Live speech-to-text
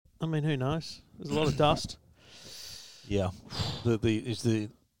I mean, who knows? There's a lot of dust. Yeah. It's the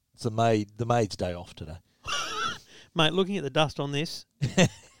maid's day off today. Mate, looking at the dust on this,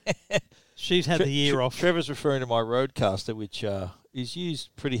 she's had the year off. Trevor's referring to my Roadcaster, which is used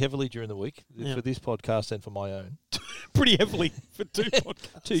pretty heavily during the week for this podcast and for my own. Pretty heavily for 2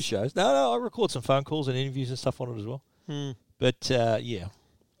 podcasts. 2 shows. No, I record some phone calls and interviews and stuff on it as well. But, yeah.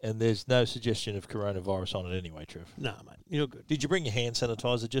 And there's no suggestion of coronavirus on it anyway, Trev. No, mate. You're good. Did you bring your hand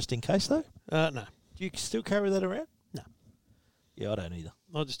sanitizer just in case, though? No. Do you still carry that around? No. Yeah, I don't either.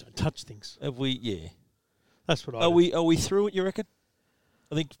 I just don't touch things. Have we? Yeah. That's what I do. Are we through it, you reckon?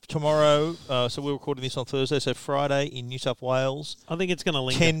 I think tomorrow, so we're recording this on Thursday, so Friday in New South Wales. I think it's going to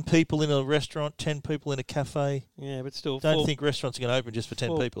linger. 10 people in a restaurant, 10 people in a cafe. Yeah, but still. Don't think restaurants are going to open just for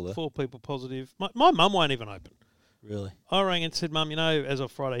 10 people, though. 4 people positive. My mum won't even open. Really? I rang and said, Mum, as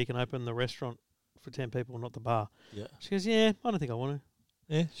of Friday, you can open the restaurant for 10 people, not the bar. Yeah. She goes, yeah, I don't think I want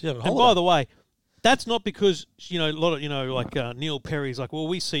to. Yeah, she's having a And holiday. by the way, that's not because, a lot of, like Neil Perry's like, well,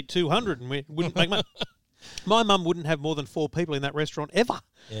 we seat 200 and we wouldn't make money. My mum wouldn't have more than 4 people in that restaurant ever.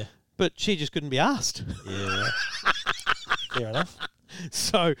 Yeah. But she just couldn't be asked. Yeah. Fair enough.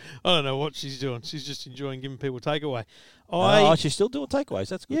 So, I don't know what she's doing. She's just enjoying giving people takeaway. She's still doing takeaways.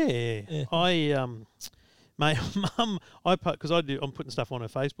 That's good. Yeah. My mum, because I'm putting stuff on her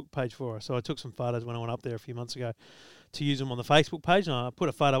Facebook page for her. So I took some photos when I went up there a few months ago to use them on the Facebook page, and I put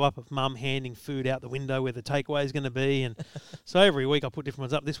a photo up of Mum handing food out the window where the takeaway is going to be. And so every week I put different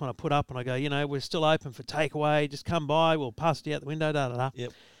ones up. This one I put up, and I go, we're still open for takeaway. Just come by. We'll pass it out the window. Da da da.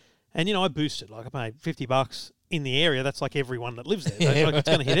 Yep. And I boosted. Like I paid $50 in the area. That's like everyone that lives there. Like it's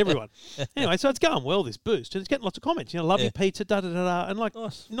going to hit everyone. Anyway, so it's going well, this boost, and it's getting lots of comments. Love your pizza, da da da da, and like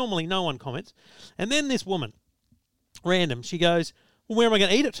nice. Normally no one comments. And then this woman, random, she goes, well, where am I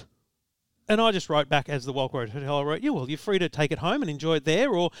going to eat it? And I just wrote back as the Walk Road Hotel, I wrote, well, you're free to take it home and enjoy it there,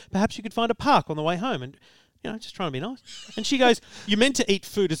 or perhaps you could find a park on the way home and, just trying to be nice. And she goes, you're meant to eat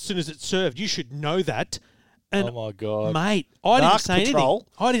food as soon as it's served. You should know that. And oh, my God. Mate, I didn't say anything.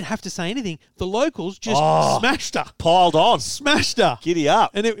 I didn't have to say anything. The locals just smashed her. Piled on. Smashed her. Giddy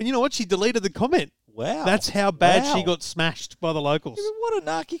up. And you know what? She deleted the comment. Wow. That's how bad she got smashed by the locals. Yeah, what a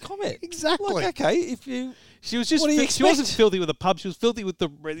narky comment. Exactly. Like, okay, if you... She was just. What She wasn't filthy with the pub. She was filthy with the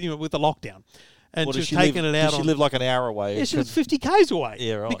with the lockdown, and she was taking it out. Did she live like an hour away? Yeah, she was 50 k's away.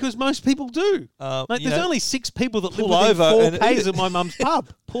 Yeah, right. Because most people do. There's only 6 people that live within 4 k's of my mum's pub.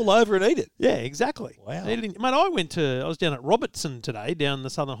 Pull over and eat it. Yeah, exactly. Wow. Mate, I was down at Robertson today, down in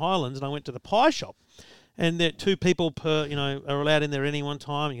the Southern Highlands, and I went to the pie shop. And there 2 people per, are allowed in there at any one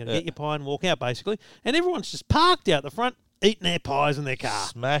time. You got to get your pie and walk out, basically. And everyone's just parked out the front, eating their pies in their car.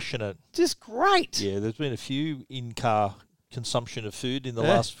 Smashing it. Just great. Yeah, there's been a few in-car consumption of food in the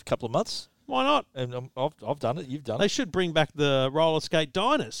last couple of months. Why not? And I've done it. You've done it. They should bring back the roller skate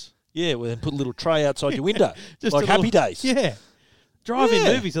diners. Yeah, well, then put a little tray outside your window. Just like Happy Days. Yeah. Drive-in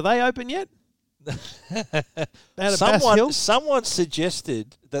movies. Are they open yet? Someone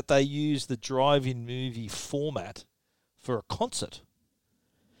suggested that they use the drive-in movie format for a concert.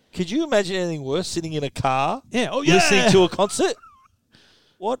 Could you imagine anything worse, sitting in a car listening to a concert?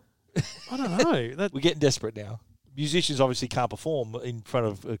 What? I don't know. We're getting desperate now. Musicians obviously can't perform in front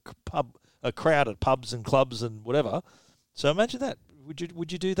of a crowd at pubs and clubs and whatever. So imagine that. Would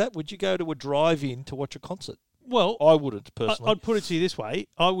you do that? Would you go to a drive-in to watch a concert? Well, I wouldn't personally. I'd put it to you this way: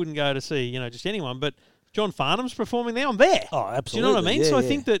 I wouldn't go to see just anyone, but John Farnham's performing there. I'm there. Oh, absolutely. Do you know what I mean? So I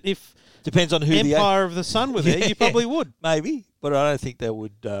think that if depends on who Empire of the Sun were there, you probably would. Maybe, but I don't think they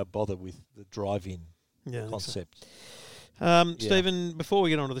would bother with the drive-in concept. Stephen, before we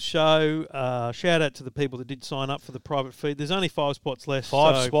get on to the show, shout out to the people that did sign up for the private feed. There's only 5 spots left.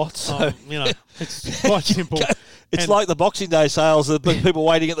 5 spots. It's quite simple. It's like the Boxing Day sales. The people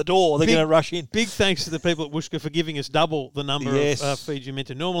waiting at the door. They're going to rush in. Big thanks to the people at Wooshka for giving us double the number of feeds you meant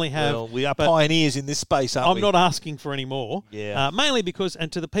to normally have. Well, we are pioneers in this space, aren't we? I'm not asking for any more. Yeah. Mainly because,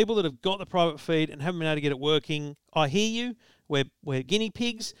 and to the people that have got the private feed and haven't been able to get it working, I hear you. We're guinea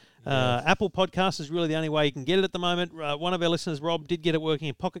pigs. Apple Podcast is really the only way you can get it at the moment. One of our listeners, Rob, did get it working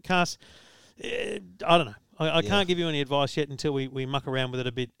in Pocket Cast. I don't know. I can't give you any advice yet until we muck around with it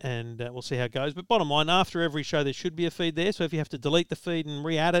a bit, and we'll see how it goes. But bottom line, after every show, there should be a feed there. So if you have to delete the feed and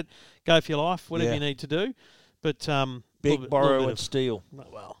re-add it, go for your life, whatever you need to do. But beg, borrow, and steal.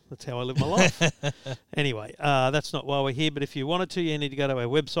 Well, that's how I live my life. Anyway, that's not why we're here. But if you wanted to, you need to go to our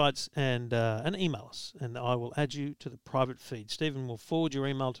websites and email us, and I will add you to the private feed. Stephen will forward your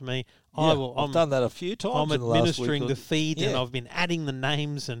email to me. Yeah, I've done that a few times. I'm administering the feed, and I've been adding the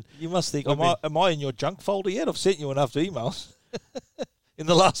names. And you must think, am I in your junk folder yet? I've sent you enough emails. in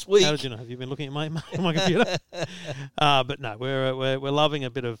the last week. How did you know? Have you been looking at my computer? But no, we're loving a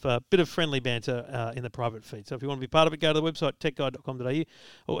bit of friendly banter in the private feed. So if you want to be part of it, go to the website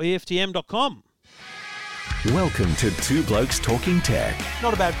techguide.com.au or EFTM.com. Welcome to Two Blokes Talking Tech.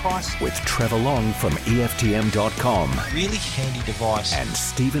 Not a bad price. With Trevor Long from EFTM.com. Really handy device. And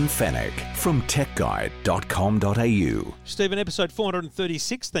Stephen Fennick from techguide.com.au. Stephen, episode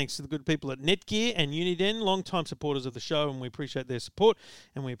 436, thanks to the good people at Netgear and Uniden, long-time supporters of the show, and we appreciate their support,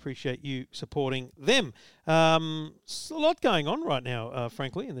 and we appreciate you supporting them. A lot going on right now,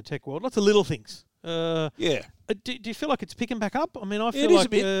 frankly, in the tech world. Lots of little things. Yeah. Do you feel like it's picking back up? I mean, I feel like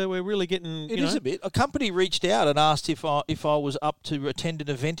we're really getting... It is a bit. A company reached out and asked if I was up to attend an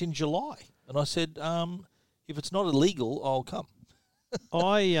event in July. And I said, if it's not illegal, I'll come.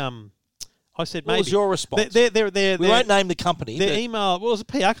 I said maybe. What was your response? We won't name the company. Their email... Well, it was a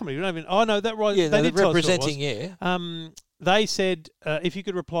PR company. We don't even... Oh, no, that right. Yeah, they they're did tell us representing, what it yeah. They said if you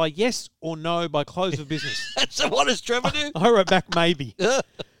could reply yes or no by close of business. So what does Trevor do? I wrote back maybe.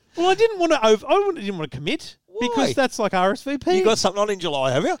 Well, I didn't want to commit. Why? Because that's like RSVP. You got something on in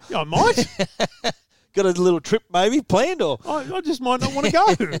July, have you? Yeah, I might. Got a little trip maybe planned, or I just might not want to go.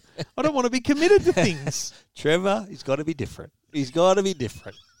 I don't want to be committed to things. Trevor, he's got to be different. He's got to be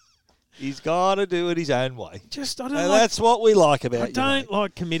different. He's got to do it his own way. That's what we like about you. I don't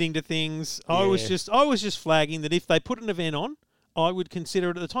like committing to things. Yeah. I was just flagging that if they put an event on, I would consider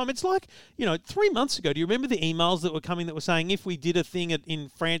it at the time. It's like, 3 months ago, do you remember the emails that were coming that were saying if we did a thing in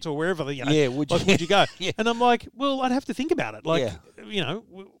France or wherever, would you go? Yeah. And I'm like, well, I'd have to think about it. Like,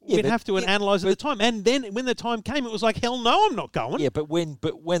 we'd have to analyse at the time. And then when the time came, it was like, hell no, I'm not going. Yeah, but when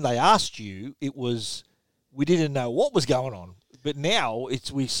they asked you, it was, we didn't know what was going on. But now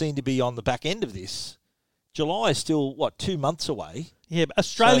we seem to be on the back end of this. July is still, 2 months away? Yeah, but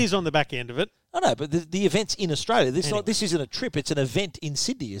Australia's on the back end of it. I know, but the event's in Australia. This isn't a trip. It's an event in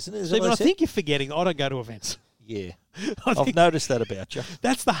Sydney, isn't it? Stephen, I think you're forgetting I don't go to events. Yeah. I've noticed that about you.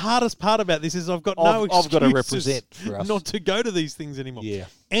 That's the hardest part about this is I've got no excuses I've got to represent for us. Not to go to these things anymore. Yeah.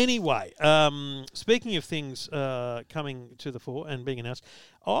 Anyway, speaking of things coming to the fore and being announced,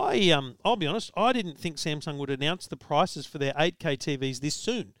 I'll be honest, I didn't think Samsung would announce the prices for their 8K TVs this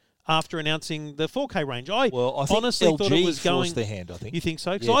soon. After announcing the 4K range, I think honestly LG thought it was going. Forced their hand, I think. You think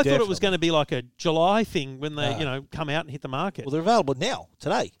so? Because yeah, I thought it was going to be like a July thing when they, come out and hit the market. Well, they're available now,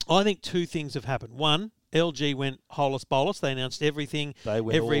 today. I think two things have happened. One, LG went holus bolus. They announced everything,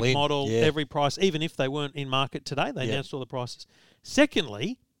 every model, every price, even if they weren't in market today. They announced all the prices.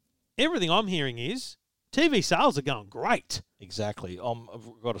 Secondly, everything I'm hearing is TV sales are going great. Exactly.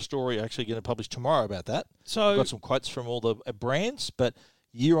 I've got a story actually going to publish tomorrow about that. So I've got some quotes from all the brands, but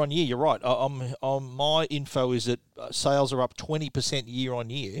year on year, you're right. My info is that sales are up 20% year on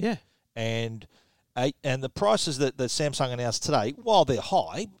year. Yeah. And the prices that Samsung announced today, while they're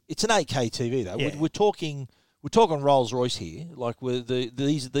high, it's an 8K TV though. Yeah. We're talking Rolls-Royce here. Like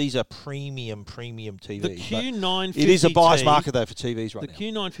these are premium TVs. The Q950T. It is a buyer's market though for TVs right now.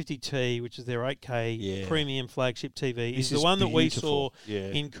 The Q950T, which is their 8K premium flagship TV, is the one that we beautiful. saw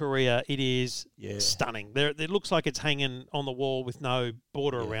in Korea. It is stunning. It looks like it's hanging on the wall with no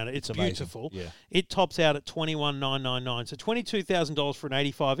border around it. It's beautiful. Yeah. It tops out at $21,999. So $22,000 for an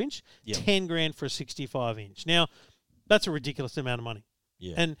 85-inch, $10,000 for a 65-inch. Now, that's a ridiculous amount of money.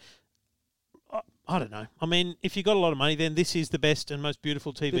 Yeah. And I don't know. I mean, if you got a lot of money, then this is the best and most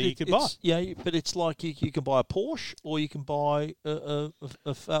beautiful TV you could buy. Yeah, but it's like you can buy a Porsche or you can buy a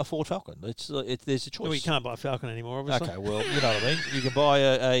Ford Falcon. There's a choice. Well, you can't buy a Falcon anymore, obviously. Okay, well, you know what I mean. You can buy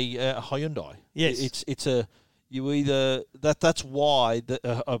a Hyundai. Yes, that's why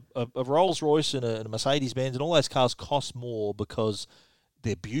a Rolls Royce and a Mercedes Benz and all those cars cost more because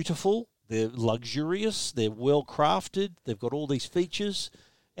they're beautiful, they're luxurious, they're well crafted, they've got all these features.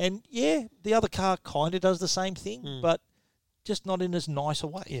 And, the other car kind of does the same thing, but just not in as nice a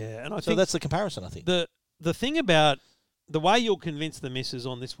way. Yeah, and I think that's the comparison, I think. The thing about the way you'll convince the missus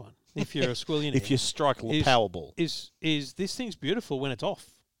on this one, if you're a squillionaire, if you strike a Powerball, is this thing's beautiful when it's off,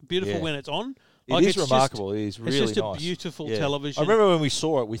 beautiful when it's on. It is remarkable. It is really nice. It's just a beautiful television. I remember when we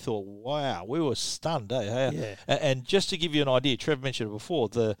saw it, we thought, wow, we were stunned. Yeah. And just to give you an idea, Trev mentioned it before,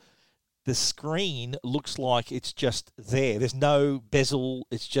 the screen looks like it's just there. There's no bezel.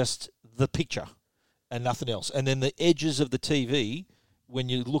 It's just the picture and nothing else. And then the edges of the TV, when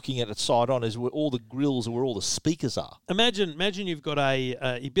you're looking at it side on, is where all the grills are, where all the speakers are. Imagine you've got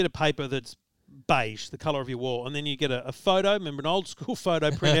a bit of paper that's beige, the colour of your wall, and then you get a photo, remember an old school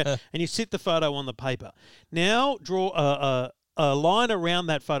photo printer, and you sit the photo on the paper. Now draw a line around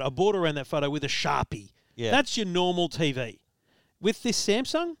that photo, a border around that photo with a Sharpie. Yeah. That's your normal TV. with this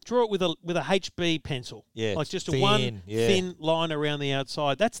Samsung, draw it with a HB pencil. Yeah, like just thin, thin line around the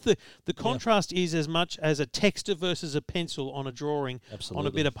outside. That's the contrast is as much as a texter versus a pencil on a drawing on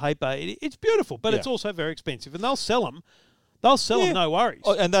a bit of paper. It's beautiful, but it's also very expensive, and they'll sell them. They'll sell them, no worries.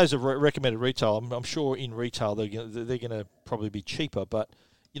 Oh, and those are recommended retail. I'm sure in retail they're going to probably be cheaper. But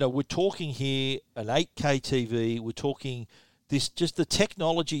we're talking here an 8K TV. We're talking just the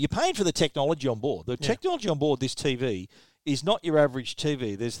technology. You're paying for the technology on board. The technology on board this TV is not your average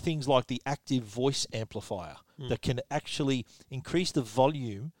TV. There's things like the active voice amplifier that can actually increase the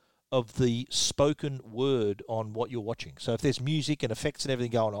volume of the spoken word on what you're watching. So if there's music and effects and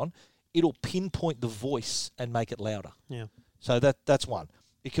everything going on, it'll pinpoint the voice and make it louder. Yeah. So that's one.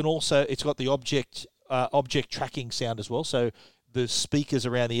 It can also, it's got the object tracking sound as well. So the speakers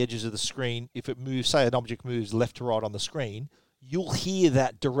around the edges of the screen, if it moves, say an object moves left to right on the screen, you'll hear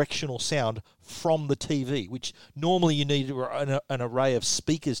that directional sound from the TV, which normally you need an array of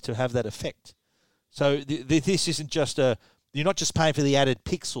speakers to have that effect. So this isn't just you're not just paying for the added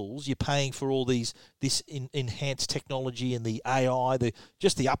pixels, you're paying for all this enhanced technology and the AI.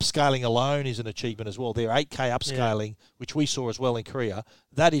 Just the upscaling alone is an achievement as well. Their 8K upscaling, which we saw as well in Korea,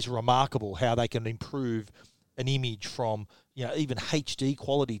 that is remarkable how they can improve an image from even HD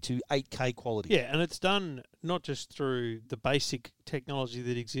quality to 8K quality. Yeah, and it's done not just through the basic technology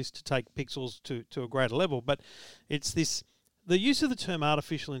that exists to take pixels to a greater level, but it's the use of the term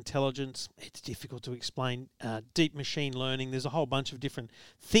artificial intelligence. It's difficult to explain. Deep machine learning. There's a whole bunch of different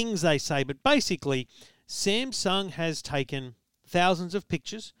things they say, but basically, Samsung has taken thousands of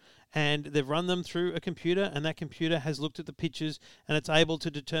pictures and they've run them through a computer, and that computer has looked at the pictures and it's able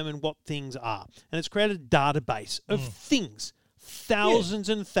to determine what things are. And it's created a database of things, thousands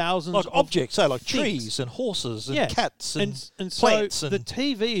and thousands like of objects, so like things. Trees and horses and cats and plants. So the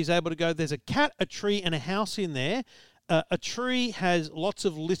TV is able to go, there's a cat, a tree, and a house in there. A tree has lots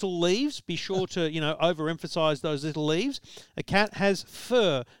of little leaves. Be sure to, overemphasize those little leaves. A cat has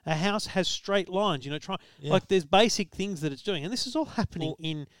fur. A house has straight lines. Like there's basic things that it's doing. And this is all happening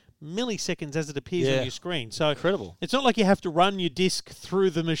in milliseconds as it appears on your screen. So incredible. It's not like you have to run your disc through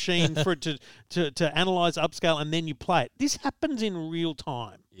the machine for it to analyze, upscale, and then you play it. This happens in real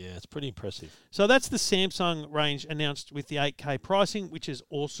time. Yeah, it's pretty impressive. So that's the Samsung range announced with the 8K pricing, which is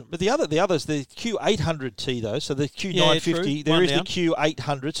awesome. But the others, the Q800T though, so the Q950, there is the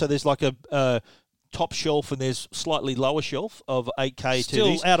Q800, so there's like a top shelf and there's slightly lower shelf of 8K Still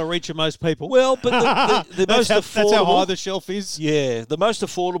TVs. Out of reach of most people. Well, but the most affordable... That's how high the shelf is. Yeah, the most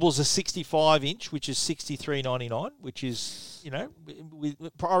affordable is a 65-inch, which is $63.99, which is, I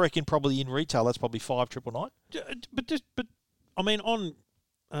reckon probably in retail that's probably $5,999. But I mean, on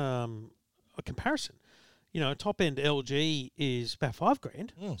a comparison, a top-end LG is about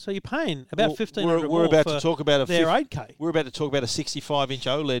 $5,000. So you're paying about $1,500 We're about to talk about their 8K. We're about to talk about a 65-inch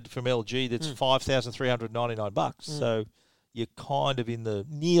OLED from LG that's $5,399. So you're kind of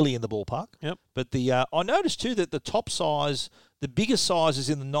nearly in the ballpark. Yep. But I noticed too that the top size, the biggest size is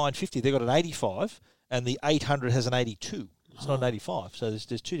in the 950. They've got an 85, and the 800 has an 82. It's not an 85. So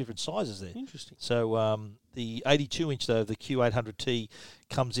there's two different sizes there. Interesting. So the 82-inch though, the Q800T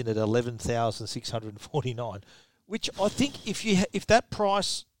comes in at $11,649, which I think if that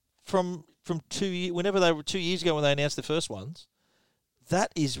price from 2 years, whenever they were 2 years ago when they announced the first ones,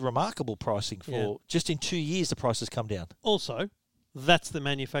 that is remarkable pricing for just in 2 years the price has come down. Also, that's the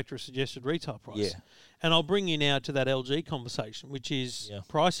manufacturer suggested retail price. Yeah. And I'll bring you now to that LG conversation, which is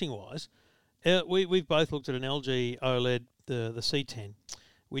pricing wise. We've both looked at an LG OLED, the C10,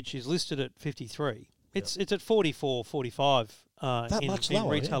 which is listed at 53. It's at 44, 45 in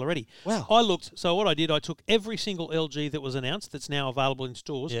retail already. Wow. So what I did, I took every single LG that was announced that's now available in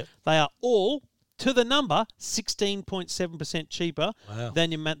stores. Yep. They are all, to the number, 16.7% cheaper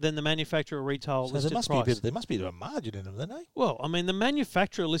than the manufacturer retail listed price. There must be a margin in them, don't they? Well, I mean, the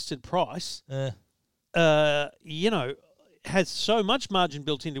manufacturer listed price, has so much margin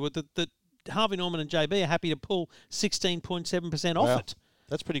built into it that Harvey Norman and JB are happy to pull 16.7% off it.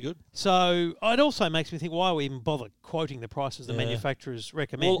 That's pretty good. So it also makes me think, why we even bother quoting the prices the manufacturers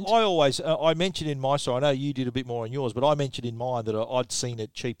recommend? Well, I always I mentioned in my story, I know you did a bit more on yours, but I mentioned in mine that I'd seen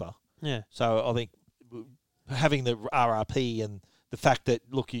it cheaper. Yeah. So I think having the RRP and the fact that,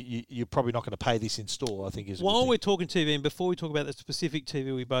 look, you're probably not going to pay this in store, I think is a good While thing. we're talking TV, and before we talk about the specific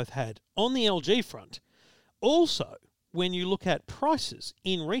TV we both had, on the LG front, also, when you look at prices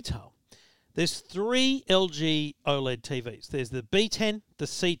in retail, there's 3 LG OLED TVs. There's the B10, the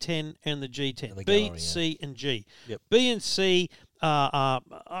C10, and the G10. And the B, gallery, C, and G. Yep. B and C,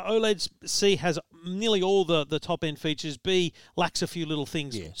 OLED C has nearly all the top-end features. B lacks a few little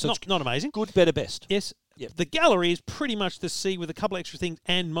things. Yeah, so not amazing. Good, better, best. Yes. Yep. The gallery is pretty much the C with a couple extra things,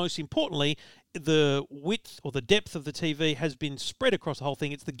 and most importantly, the width or the depth of the TV has been spread across the whole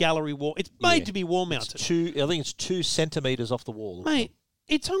thing. It's the gallery wall. It's made to be wall mounted. I think it's 2 centimetres off the wall. Mate,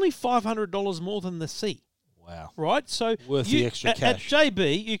 it's only $500 more than the C. Wow. Right? So worth the extra cash. At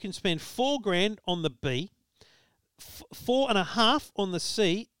JB, you can spend $4,000 on the B, 4.5 on the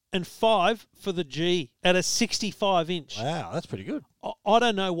C, and 5 for the G at a 65-inch. Wow, that's pretty good. I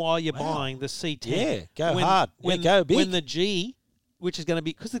don't know why you're buying the C10. Yeah, go hard. Go big. When the G, which is going to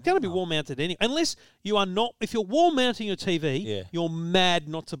be, because it's going to be wall mounted anyway, unless you are not, if you're wall mounting your TV, you're mad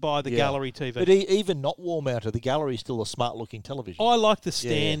not to buy the gallery TV. But even not wall mounted, the gallery is still a smart looking television. I like the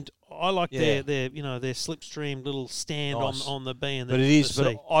stand. I like their their slipstream little stand on the B and the. But it is.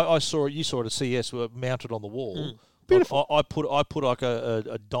 The C. But I saw it. You saw it at CES. Were mounted on the wall. Beautiful. I put like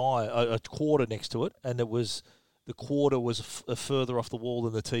a quarter next to it, and the quarter was further off the wall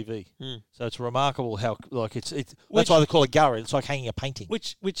than the TV. So it's remarkable how it's. That's why they call it gallery. It's like hanging a painting.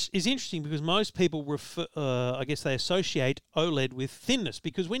 Which is interesting because most people refer. I guess they associate OLED with thinness,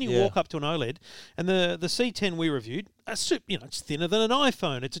 because when you walk up to an OLED, and the C10 we reviewed, it's thinner than an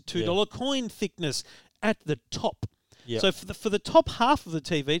iPhone. It's a $2 coin thickness at the top. Yep. So for the top half of the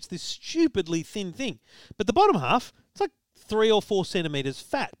TV, it's this stupidly thin thing, but the bottom half, it's like 3 or 4 centimeters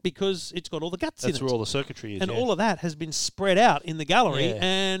fat because it's got all the guts in it. That's where all the circuitry is. And all of that has been spread out in the gallery.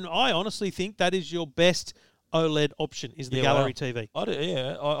 And I honestly think that is your best OLED option, is the gallery TV.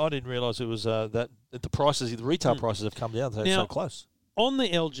 I didn't realise it was that the prices, the retail prices have come down. So close. On the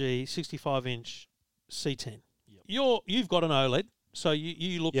LG 65-inch C10, you've got an OLED. So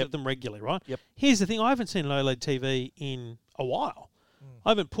you looked at them regularly, right? Yep. Here's the thing. I haven't seen an OLED TV in a while. I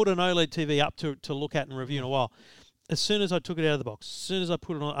haven't put an OLED TV up to look at and review in a while. As soon as I took it out of the box, as soon as I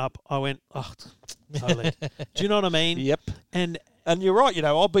put it up, I went, OLED. Do you know what I mean? Yep. And you're right.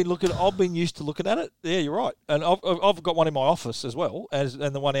 I've been used to looking at it. Yeah, you're right. And I've got one in my office as well,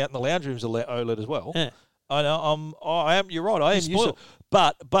 and the one out in the lounge room is OLED as well. Yeah. I know. I am. You're right. I am used to it.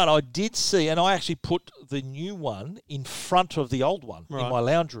 But I did see, and I actually put the new one in front of the old one in my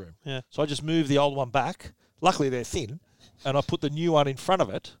lounge room. Yeah. So I just moved the old one back. Luckily, they're thin, and I put the new one in front of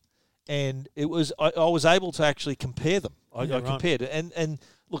it, and it was I was able to actually compare them. I compared it, and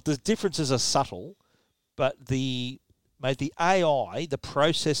look, the differences are subtle, but the AI, the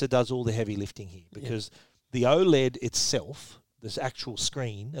processor, does all the heavy lifting here because the OLED itself, this actual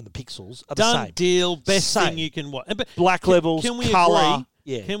screen and the pixels are the same. Done deal, best thing you can watch. But black levels, colour.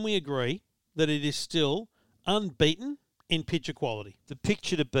 Can we agree that it is still unbeaten in picture quality? The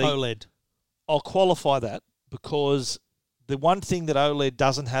picture to beat OLED. I'll qualify that because the one thing that OLED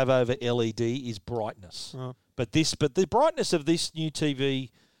doesn't have over LED is brightness. Right. But the brightness of this new TV,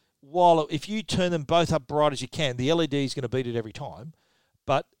 while if you turn them both up bright as you can, the LED is going to beat it every time.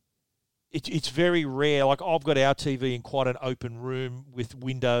 But it's very rare. Like, I've got our TV in quite an open room with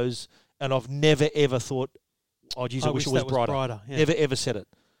windows, and I've never, ever thought, oh, geez, I wish it was brighter. Yeah. Never, ever said it.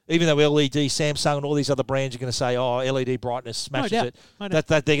 Even though LED, Samsung, and all these other brands are going to say, oh, LED brightness smashes it, that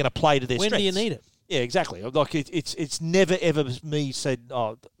they're going to play to their strengths. When do you need it? Yeah, exactly. Like, it's never, ever me said,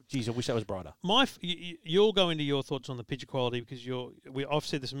 oh, geez, I wish that was brighter. You'll go into your thoughts on the picture quality because I've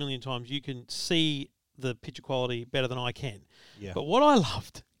said this a million times, you can see the picture quality better than I can. Yeah. But what I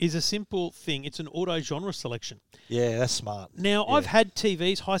loved is a simple thing. It's an auto genre selection. Yeah, that's smart. Now, I've had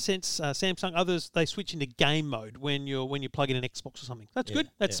TVs, Hisense, Samsung, others, they switch into game mode when you plug in an Xbox or something. That's good.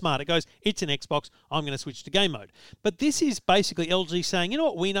 That's smart. It goes, it's an Xbox, I'm going to switch to game mode. But this is basically LG saying, you know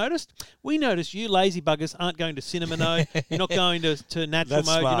what we noticed? We noticed you lazy buggers aren't going to cinema mode. You're not going to natural mode.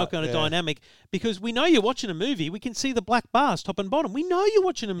 Smart. You're not going to dynamic. Because we know you're watching a movie. We can see the black bars top and bottom. We know you're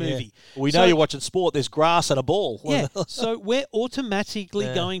watching a movie. Yeah. We know you're watching sport. There's grass and a ball. Yeah. So we're automatically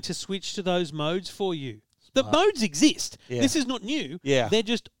going to switch to those modes for you. The modes exist. Yeah. This is not new. Yeah. They're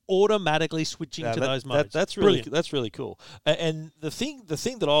just automatically switching to those modes. That's really cool. And the thing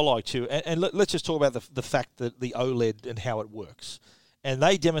that I like too, and let's just talk about the fact that the OLED and how it works. And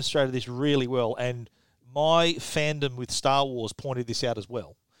they demonstrated this really well. And my fandom with Star Wars pointed this out as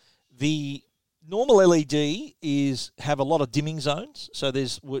well. The normal LED have a lot of dimming zones. So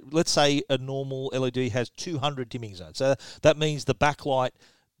let's say a normal LED has 200 dimming zones. So that means the backlight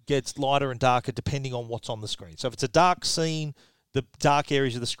gets lighter and darker depending on what's on the screen. So if it's a dark scene, the dark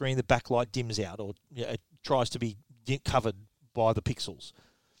areas of the screen, the backlight dims out, or it tries to be covered by the pixels.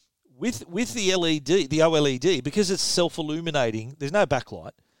 With the LED, the OLED, because it's self-illuminating, there's no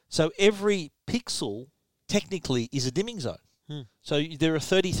backlight. So every pixel technically is a dimming zone. So there are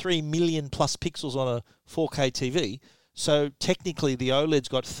 33 million plus pixels on a 4K TV. So technically the OLED's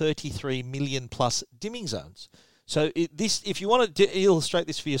got 33 million plus dimming zones. So if you want to illustrate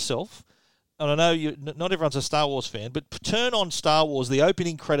this for yourself, and I know not everyone's a Star Wars fan, but turn on Star Wars, the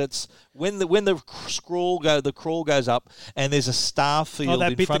opening credits, when the crawl goes up, and there's a star field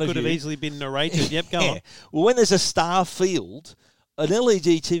that in bit front that of you. could have easily been narrated. Yep, go on. Well, when there's a star field, an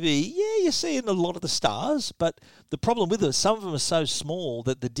LED TV, you're seeing a lot of the stars, but the problem with it, some of them are so small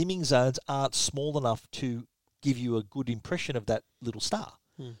that the dimming zones aren't small enough to give you a good impression of that little star.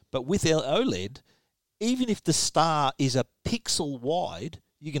 But with OLED, even if the star is a pixel wide,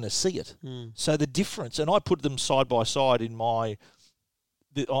 you're going to see it. So the difference, and I put them side by side in my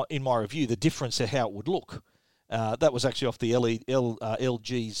review, the difference of how it would look. That was actually off the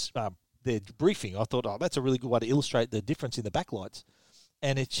LG's their briefing. I thought, that's a really good way to illustrate the difference in the backlights,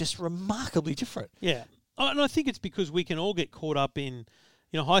 and it's just remarkably different. Yeah, and I think it's because we can all get caught up in.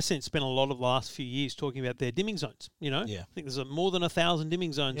 Hisense spent a lot of the last few years talking about their dimming zones. I think there's more than 1,000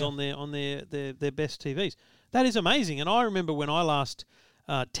 dimming zones on their best TVs. That is amazing. And I remember when I last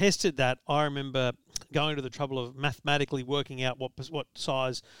tested that, I remember going to the trouble of mathematically working out what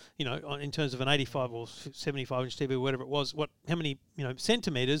size, in terms of an 85 or 75 inch TV or whatever it was, how many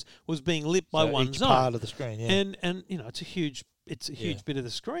centimeters was being lit by one each zone. part of the screen. Yeah, and it's a huge bit of the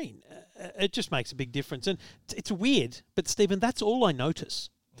screen. It just makes a big difference, and it's weird. But Stephen, that's all I notice.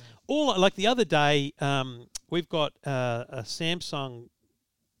 Like the other day, we've got a Samsung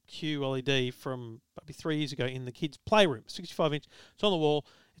QLED from maybe 3 years ago in the kids' playroom, 65 inch. It's on the wall.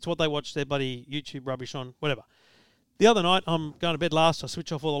 It's what they watch their buddy YouTube rubbish on, whatever. The other night, I'm going to bed last. I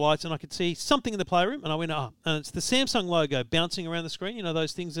switch off all the lights, and I could see something in the playroom, and I went, and it's the Samsung logo bouncing around the screen.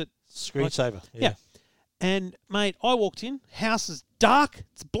 Those things that screensaver. Yeah. And, mate, I walked in. House is dark.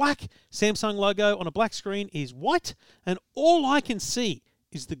 It's black. Samsung logo on a black screen is white. And all I can see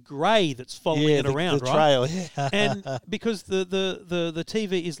is the grey that's following it around, the right? trail, yeah. And because the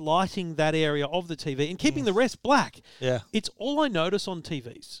TV is lighting that area of the TV and keeping the rest black. Yeah. It's all I notice on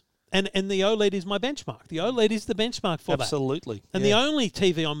TVs. And the OLED is my benchmark. The OLED is the benchmark for that. Absolutely. And the only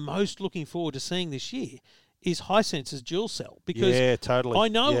TV I'm most looking forward to seeing this year is Hisense's dual cell. Because totally. I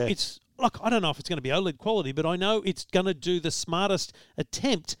know it's... Look, I don't know if it's going to be OLED quality, but I know it's going to do the smartest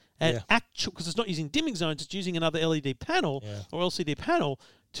attempt at actual, because it's not using dimming zones, it's using another LED panel or LCD panel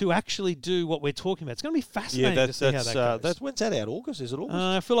to actually do what we're talking about. It's going to be fascinating to see how that goes. When's that out? August? Is it August?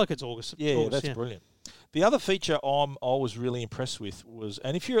 I feel like it's August. Yeah, August, that's brilliant. The other feature I was really impressed with was,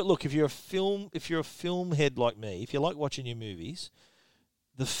 and if you're a film head like me, if you like watching your movies,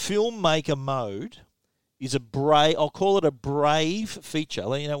 the filmmaker mode is I'll call it a brave feature.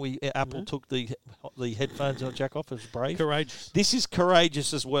 Apple took the headphones jack off as brave. Courageous. This is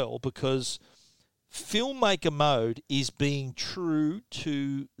courageous as well, because filmmaker mode is being true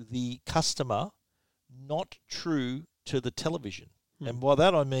to the customer, not true to the television. And by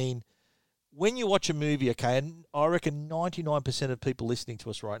that I mean, when you watch a movie, and I reckon 99% of people listening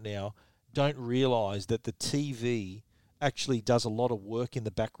to us right now don't realise that the TV actually does a lot of work in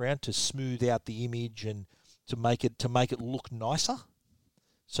the background to smooth out the image and to make it look nicer.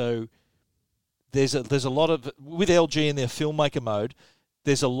 So there's a lot of, with LG in their filmmaker mode,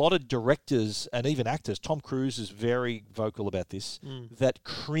 there's a lot of directors and even actors. Tom Cruise is very vocal about this, that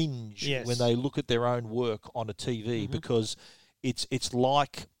cringe when they look at their own work on a TV, because it's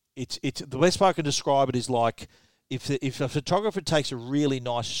the best way I can describe it is like if a photographer takes a really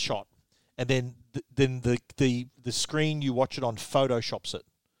nice shot, and then the screen you watch it on photoshops it.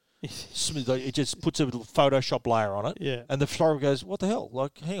 It just puts a little Photoshop layer on it, and the photographer goes, "What the hell?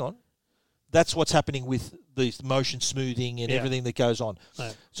 Like, hang on." That's what's happening with the motion smoothing and everything that goes on.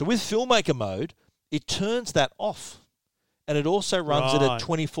 Right. So with filmmaker mode, it turns that off, and it also runs it at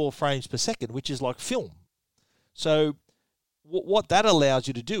 24 frames per second, which is like film. So what that allows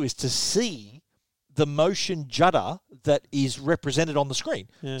you to do is to see the motion judder that is represented on the screen.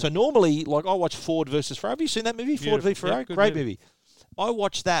 Yeah. So normally, like I watch Ford versus Ferrari. Have you seen that movie? Ford v Ferrari? Great movie. I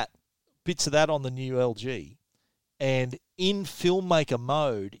watched bits of that on the new LG, and in filmmaker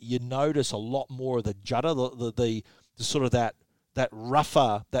mode, you notice a lot more of the judder, the sort of that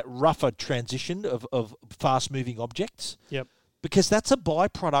rougher transition of fast moving objects. Yep. Because that's a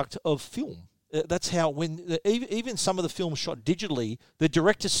byproduct of film. That's how even some of the films shot digitally, the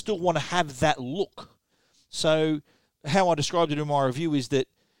directors still want to have that look. So how I described it in my review is that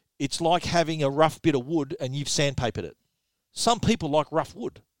it's like having a rough bit of wood and you've sandpapered it. Some people like rough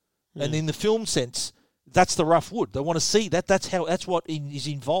wood, and in the film sense, that's the rough wood. They want to see that. That's what is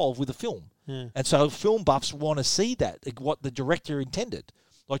involved with the film, and so film buffs want to see that, what the director intended.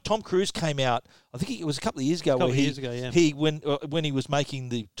 Like Tom Cruise came out, I think it was a couple of years ago. When he was making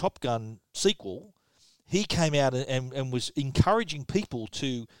the Top Gun sequel, he came out and was encouraging people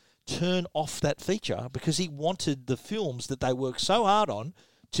to turn off that feature because he wanted the films that they worked so hard on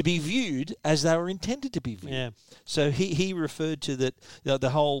to be viewed as they were intended to be viewed. Yeah. So he referred to that the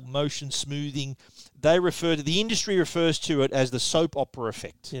whole motion smoothing. They refer to the industry refers to it as the soap opera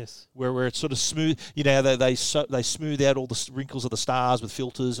effect. Yes. Where it's sort of smooth. You know, they smooth out all the wrinkles of the stars with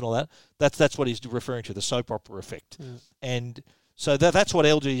filters and all that. That's what he's referring to, the soap opera effect. Yeah. And so that's what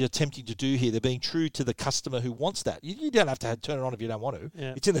LG is attempting to do here. They're being true to the customer who wants that. You don't have to turn it on if you don't want to.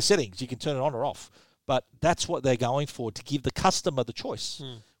 Yeah. It's in the settings. You can turn it on or off. But that's what they're going for, to give the customer the choice,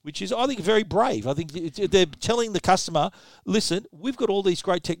 which is, I think, very brave. I think they're telling the customer, listen, we've got all these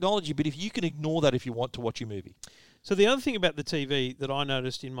great technology, but if you can ignore that if you want to watch your movie. So the other thing about the TV that I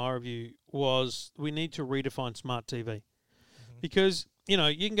noticed in my review was we need to redefine smart TV. Because, you know,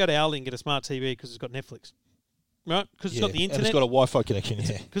 you can go to Aldi and get a smart TV because it's got Netflix, right? Because it's got the internet. And it's got a Wi-Fi connection,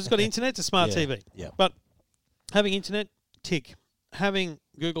 Because it's got internet, it's a smart TV. Yeah. But having internet, tick. Having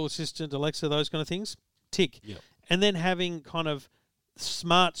Google Assistant, Alexa, those kind of things, tick. Yep. And then having kind of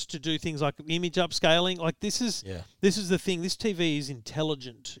smarts to do things like image upscaling. Like this is the thing. This TV is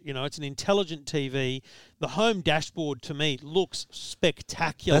intelligent. You know, it's an intelligent TV. The home dashboard to me looks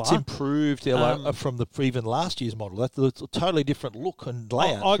spectacular. That's improved from the even last year's model. That's a totally different look and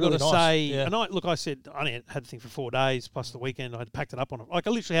layout. I got to nice. say, and I said I only had the thing for 4 days plus the weekend. I had packed it up on it. Like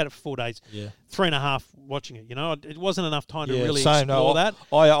I literally had it for 4 days. Yeah. 3.5 watching it. You know, it wasn't enough time to really same. explore that.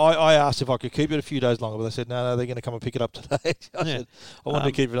 I asked if I could keep it a few days longer, but they said no, they're going to come and pick it up today. I said I want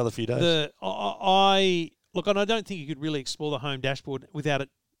to keep it another few days. I don't think you could really explore the home dashboard without it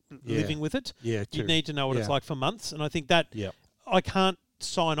living with it. Yeah, you'd need to know what it's like for months, and I think that I can't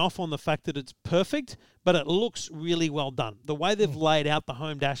sign off on the fact that it's perfect, but it looks really well done. The way they've laid out the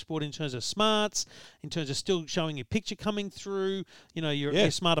home dashboard in terms of smarts, in terms of still showing your picture coming through, you know, your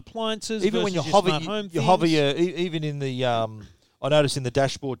smart appliances, even when you hover, even in the I noticed in the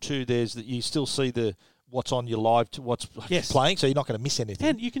dashboard too, there's that you still see what's on your live to what's playing, so you're not going to miss anything.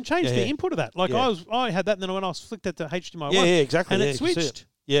 And you can change the input of that. Like I had that, and then when I flicked that to HDMI, exactly, and it switched.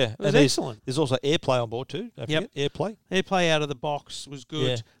 Yeah, it was excellent. There's also AirPlay on board too. Don't forget AirPlay. AirPlay out of the box was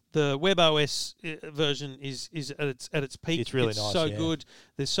good. Yeah. The WebOS version is at its peak. It's really nice. So good.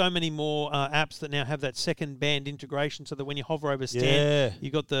 There's so many more apps that now have that second band integration, so that when you hover over Stan, you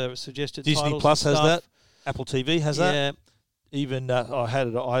got the suggested Disney titles Plus and has stuff. that. Apple TV has that. Even I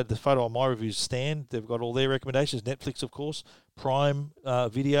had the photo on my reviews. Stan, they've got all their recommendations. Netflix, of course, Prime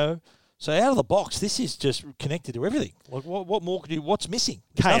Video. So out of the box, this is just connected to everything. Like what more could you? What's missing?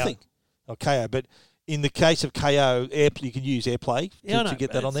 KO. Nothing. Oh, KO, but in the case of KO, you can use AirPlay to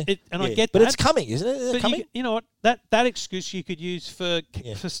get that on there. I get that. But it's coming, isn't it? It's coming. You know what? That excuse you could use for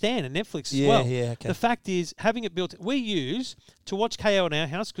Stan and Netflix as well. Yeah, okay. The fact is, having it built, we use to watch KO in our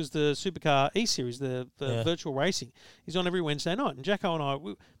house because the Supercar E-Series, the virtual racing, is on every Wednesday night. And Jacko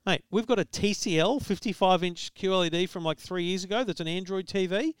and I, we've got a TCL 55-inch QLED from like 3 years ago that's an Android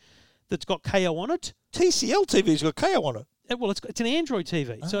TV that's got KO on it. TCL TV's got KO on it. Well, it's an Android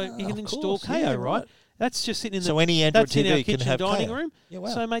TV, so you can install KO, right? That's just sitting in the so any Android that's in TV our can kitchen have dining KO. room. Yeah, wow.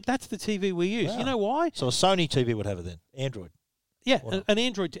 So, mate, that's the TV we use. Wow. You know why? So a Sony TV would have it then, Android. Yeah, any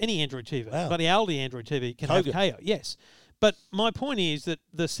Android TV. Wow. But the Aldi Android TV can have KO, yes. But my point is that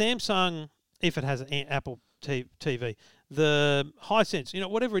the Samsung, if it has an Apple TV, the Hisense, you know,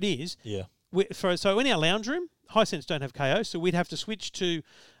 whatever it is, so in our lounge room, Hisense don't have KO, so we'd have to switch to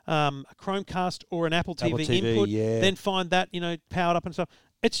a Chromecast or an Apple TV input, then find that, you know, powered up and stuff.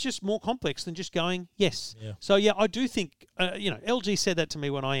 It's just more complex than just going yes. Yeah. So I do think LG said that to me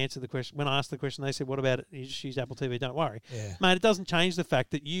when I answered the question. When I asked the question, they said, "What about it? You just use Apple TV. Don't worry, mate. It doesn't change the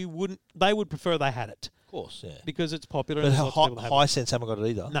fact that you wouldn't. They would prefer they had it, of course, because it's popular. But and Hisense haven't got it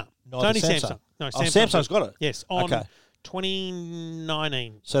either. No, it's only Samsung. No, Samsung's got it. Yes, on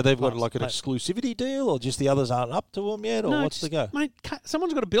 2019. So they've got like an exclusivity deal, or just the others aren't up to them yet, or what's the go? Mate,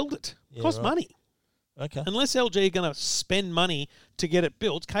 someone's got to build it. It costs money. Okay. Unless LG are going to spend money to get it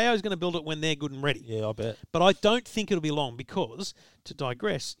built, KO is going to build it when they're good and ready. Yeah, I bet. But I don't think it'll be long because, to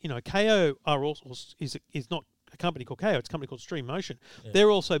digress, KO is not a company called KO. It's a company called Stream Motion. Yeah. They're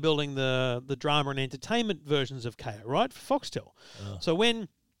also building the drama and entertainment versions of KO, right, for Foxtel. Oh. So when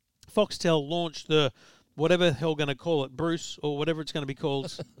Foxtel launched the whatever the hell going to call it, Bruce, or whatever it's going to be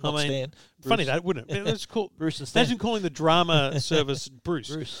called. Stan. Funny that, wouldn't it? Let's call Bruce and Stan. Imagine calling the drama service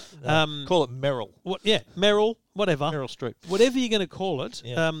Bruce. Call it Meryl. Meryl, whatever. Meryl Streep. Whatever you're going to call it,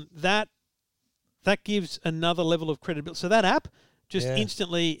 that gives another level of credibility. So that app just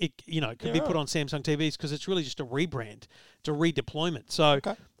instantly, it could be put on Samsung TVs because it's really just a rebrand. It's a redeployment. So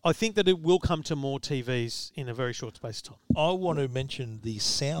I think that it will come to more TVs in a very short space of time. I want to mention the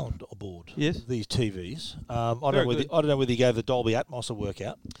sound aboard Yes. these TVs. I don't know whether you gave the Dolby Atmos a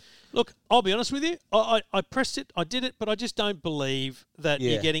workout. Look, I'll be honest with you. I pressed it, I did it, but I just don't believe that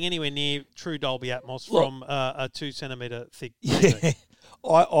you're getting anywhere near true Dolby Atmos from a 2 centimetre thick TV.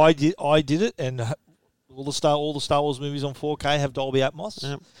 Yeah, I did it, and all the Star Wars movies on 4K have Dolby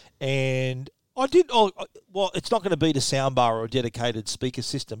Atmos, and I did. Well, it's not going to beat a soundbar or a dedicated speaker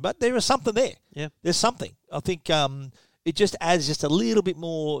system, but there is something there. Yeah, there's something. I think it just adds just a little bit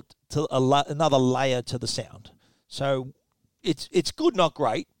more to another layer to the sound. So it's good, not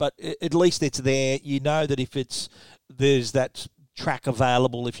great, but at least it's there. You know that if there's that track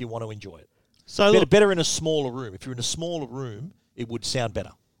available if you want to enjoy it. So better in a smaller room. If you're in a smaller room, it would sound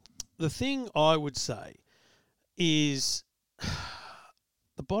better. The thing I would say is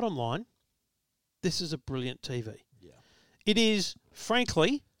the bottom line. This is a brilliant TV. Yeah. It is,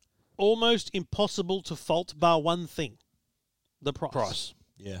 frankly, almost impossible to fault bar one thing, the price.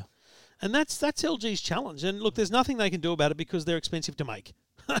 Yeah. And that's LG's challenge. And look, there's nothing they can do about it because they're expensive to make.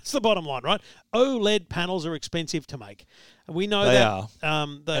 That's the bottom line, right? OLED panels are expensive to make. We know they are.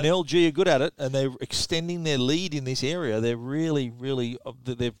 And LG are good at it, and they're extending their lead in this area. They're really, really.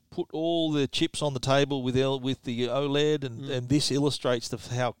 They've put all the chips on the table with the OLED, and this illustrates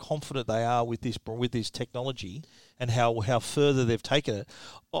how confident they are with this technology and how further they've taken it.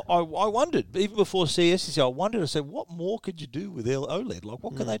 I wondered even before CES, I said, what more could you do with OLED? Like,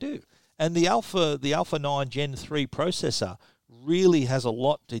 what can they do? And the Alpha 9 Gen 3 processor really has a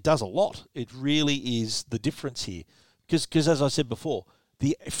lot. It does a lot. It really is the difference here. Because as I said before,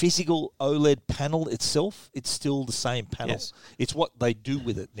 the physical OLED panel itself, it's still the same panel. Yes. It's what they do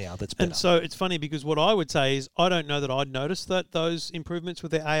with it now that's better. And so it's funny because what I would say is I don't know that I'd noticed those improvements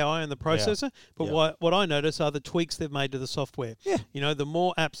with the AI and the processor, but what I notice are the tweaks they've made to the software. Yeah. You know, the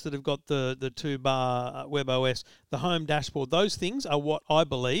more apps that have got the 2-bar WebOS, the home dashboard, those things are what I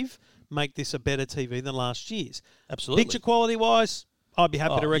believe make this a better TV than last year's. Absolutely. Picture quality-wise, I'd be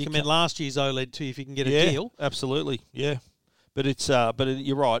happy to recommend last year's OLED to you if you can get a deal. Absolutely, yeah. But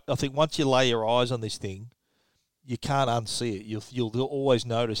you're right. I think once you lay your eyes on this thing, you can't unsee it. You'll always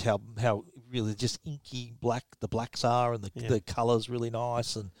notice how really just inky black the blacks are, and the colour's really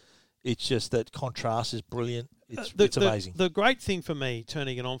nice, and it's just that contrast is brilliant. It's amazing. The great thing for me,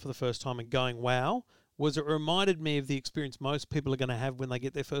 turning it on for the first time and going, wow, was it reminded me of the experience most people are going to have when they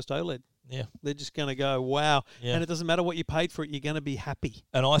get their first OLED. Yeah. They're just going to go, wow. Yeah. And it doesn't matter what you paid for it, you're going to be happy.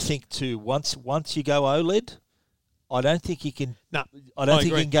 And I think, too, once you go OLED, I don't think you can. No, I don't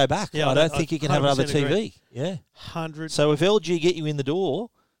think you can go back. Yeah, I don't think you can have another TV. Agree. Yeah. 100. So if LG get you in the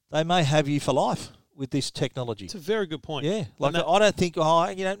door, they may have you for life with this technology. It's a very good point. Yeah. Like I don't think,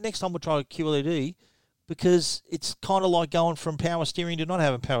 next time we'll try QLED, because it's kind of like going from power steering to not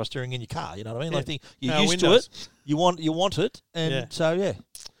having power steering in your car. You know what I mean? Like you're used to it. You want it, and so yeah.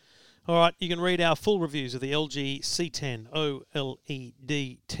 All right, you can read our full reviews of the LG C10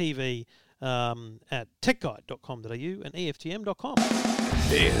 OLED TV at techguide.com.au and EFTM.com.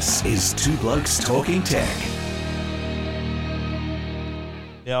 This is Two Blokes Talking Tech.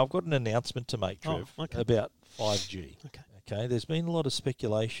 Now, I've got an announcement to make, Trev, about 5G. Okay. There's been a lot of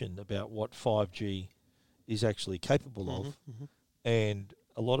speculation about what 5G is actually capable of, and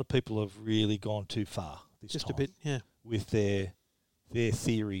a lot of people have really gone too far this Just time a bit, yeah. with their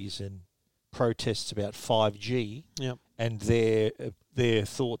theories and protests about 5G and their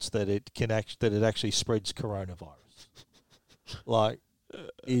thoughts that it actually spreads coronavirus.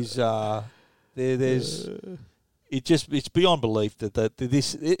 It's beyond belief that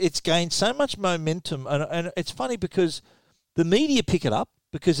it's gained so much momentum, and it's funny because the media pick it up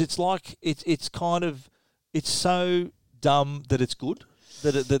because it's like it's so dumb that it's good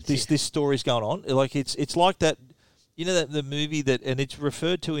that this story's going on. Like it's like that. You know that the movie and it's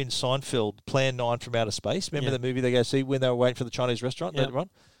referred to in Seinfeld, Plan 9 from Outer Space. Remember the movie they go see when they were waiting for the Chinese restaurant? That run?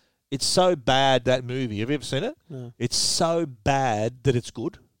 It's so bad, that movie. Have you ever seen it? No. It's so bad that it's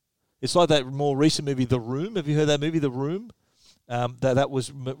good. It's like that more recent movie, The Room. Have you heard that movie, The Room? That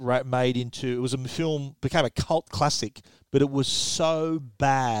was made into... It was a film, became a cult classic, but it was so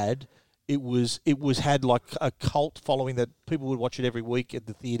bad... It had like a cult following that people would watch it every week at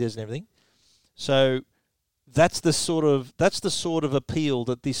the theaters and everything. So... That's the sort of appeal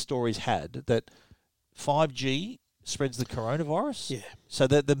that this story's had, that 5G spreads the coronavirus. Yeah. So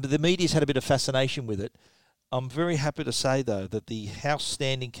that the media's had a bit of fascination with it. I'm very happy to say, though, that the House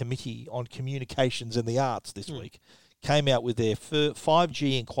Standing Committee on Communications and the Arts this week came out with their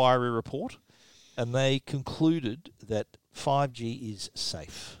 5G inquiry report, and they concluded that 5G is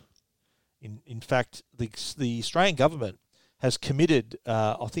safe. In fact, the Australian government has committed,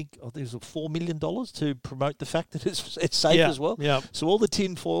 I think there's $4 million to promote the fact that it's safe as well. Yeah. So all the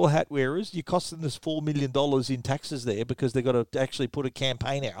tinfoil hat wearers, you're costing us $4 million in taxes there because they've got to actually put a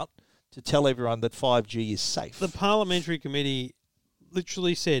campaign out to tell everyone that 5G is safe. The Parliamentary Committee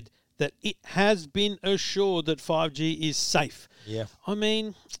literally said that it has been assured that 5G is safe. Yeah. I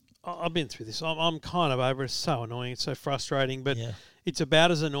mean, I've been through this. I'm kind of over it. It's so annoying. It's so frustrating. But it's about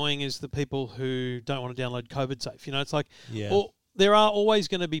as annoying as the people who don't want to download COVID Safe. You know, it's like, there are always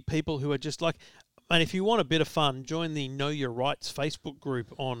going to be people who are just like, and if you want a bit of fun, join the Know Your Rights Facebook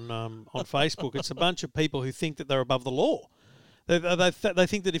group on Facebook. It's a bunch of people who think that they're above the law. They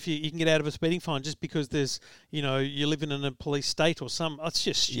think that if you can get out of a speeding fine just because there's, you're living in a police state or it's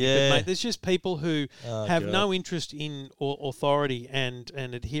just stupid, mate. There's just people who have no interest in authority and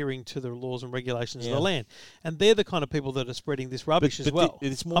adhering to the laws and regulations of the land. And they're the kind of people that are spreading this rubbish as well.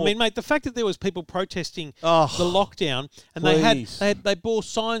 I mean, mate, the fact that there was people protesting the lockdown and they bore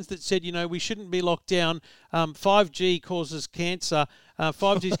signs that said, we shouldn't be locked down. 5G causes cancer.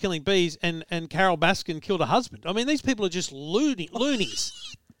 5G's killing bees, and Carol Baskin killed a husband. I mean, these people are just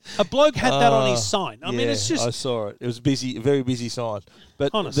loonies. A bloke had that on his sign. I mean, it's just... I saw it. It was busy, a very busy sign.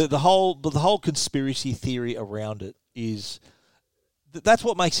 But honestly, the whole conspiracy theory around it is... That's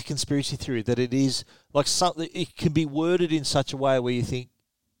what makes a conspiracy theory, that it is like something... It can be worded in such a way where you think...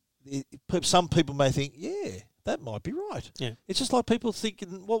 Some people may think, that might be right. Yeah. It's just like people thinking,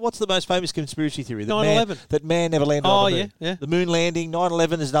 what's the most famous conspiracy theory? 9/11. That man never landed on the moon. Yeah. The moon landing,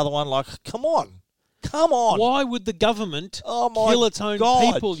 9/11 is another one. Like, come on. Why would the government kill its own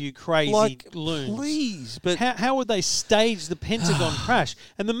people, you crazy loons? Please. But how would they stage the Pentagon crash?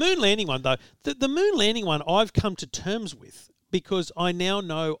 And the moon landing one, though, the moon landing one I've come to terms with because I now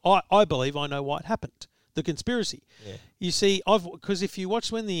know, I believe I know why it happened. The conspiracy. Yeah. You see, because if you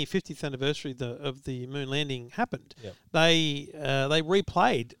watch when the 50th anniversary of the moon landing happened, they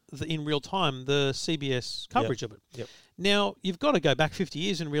replayed in real time the CBS coverage of it. Yep. Now, you've got to go back 50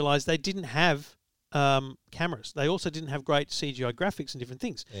 years and realise they didn't have cameras. They also didn't have great CGI graphics and different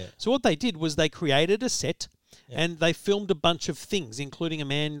things. Yeah. So what they did was they created a set and they filmed a bunch of things, including a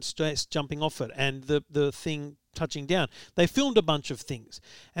man jumping off it and the thing touching down. They filmed a bunch of things.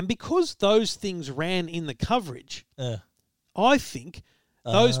 And because those things ran in the coverage, I think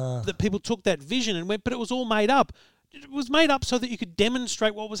that people took that vision and went, but it was all made up. It was made up so that you could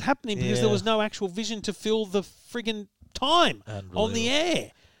demonstrate what was happening because there was no actual vision to fill the friggin' time on the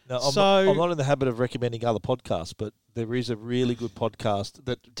air. No, I'm not in the habit of recommending other podcasts, but there is a really good podcast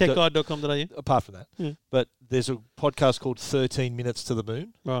that techguide.com.au. Apart from that, but there's a podcast called 13 Minutes to the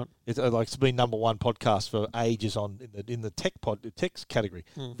Moon. Right, it's been number one podcast for ages in the tech category.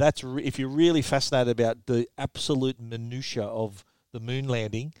 That's if you're really fascinated about the absolute minutiae of the moon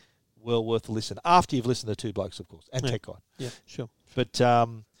landing, well worth a listen. After you've listened to Two Blokes, of course, and Tech Guide. Yeah, sure. But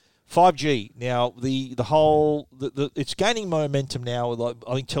 5G now, the whole it's gaining momentum now. Like,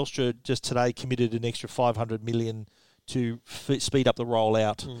 I think Telstra just today committed an extra $500 million to speed up the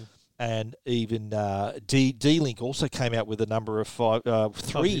rollout, and even D-Link also came out with a number of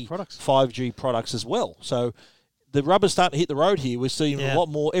three 5G products as well. So the rubber's starting to hit the road here. We're seeing a lot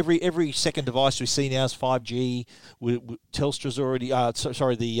more. Every second device we see now is 5G. Telstra's already, the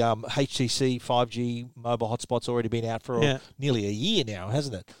HTC 5G mobile hotspot's already been out for nearly a year now,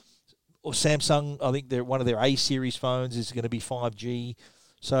 hasn't it? Or Samsung, I think one of their A series phones is going to be 5G.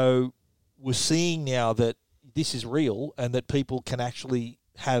 So we're seeing now that this is real and that people can actually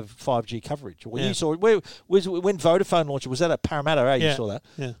have 5G coverage. When you saw when Vodafone launched it, was that at Parramatta? You saw that.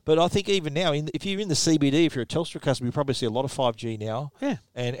 Yeah. But I think even now, if you're in the CBD, if you're a Telstra customer, you probably see a lot of 5G now. Yeah.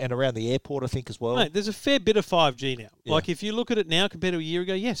 And around the airport, I think as well. Mate, there's a fair bit of 5G now. Yeah. Like if you look at it now compared to a year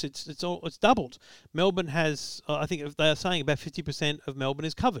ago, yes, it's doubled. Melbourne has, I think they are saying about 50% of Melbourne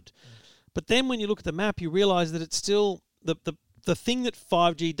is covered. But then when you look at the map, you realise that it's still the thing that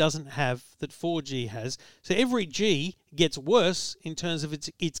 5G doesn't have that 4G has. So every G gets worse in terms of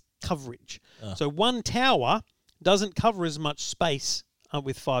its coverage. So one tower doesn't cover as much space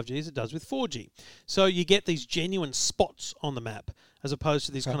with 5G as it does with 4G. So you get these genuine spots on the map as opposed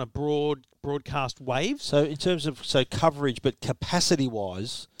to these kind of broadcast waves. So in terms of coverage, but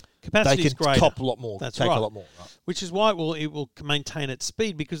capacity-wise... Capacity they is can greater. top a lot more. That's take right. a lot more. Right. Which is why it will maintain its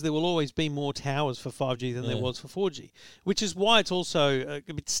speed because there will always be more towers for 5G than there was for 4G. Which is why it's also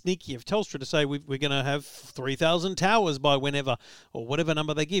a bit sneaky of Telstra to say we're going to have 3,000 towers by whenever or whatever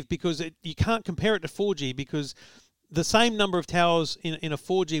number they give because you can't compare it to 4G because the same number of towers in a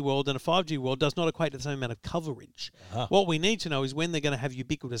 4G world and a 5G world does not equate to the same amount of coverage. What we need to know is when they're going to have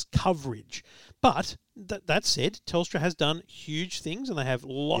ubiquitous coverage. But that said, Telstra has done huge things, and they have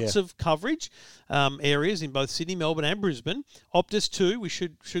lots of coverage areas in both Sydney, Melbourne and Brisbane. Optus too, we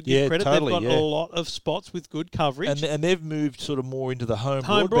should give credit. Totally, they've got a lot of spots with good coverage. And they've moved sort of more into the home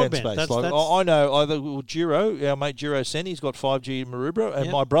broadband space. That's I know either Giro, our mate Giro Sen, he's got 5G in Maroubra,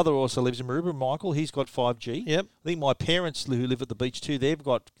 and my brother also lives in Maroubra, Michael, he's got 5G. Yep. I think my parents who live at the beach too,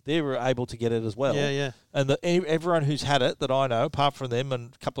 they're able to get it as well. Yeah. And everyone who's had it that I know, apart from them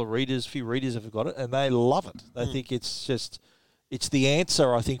and a few readers have got it, and they love it. They think it's the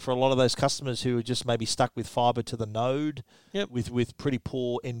answer, I think, for a lot of those customers who are just maybe stuck with fibre to the node with pretty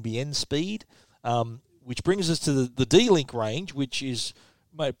poor NBN speed, which brings us to the D-Link range, which is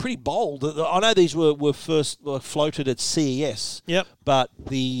pretty bold. I know these were first floated at CES, but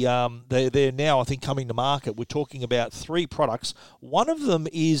they're now, I think, coming to market. We're talking about 3 products. One of them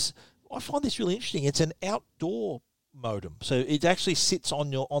is, I find this really interesting, it's an outdoor modem. So it actually sits on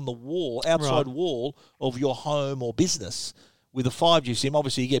the wall, outside wall of your home or business with a 5G SIM.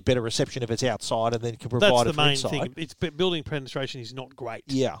 Obviously, you get better reception if it's outside and then can provide it for inside. That's the main thing. It's building penetration is not great.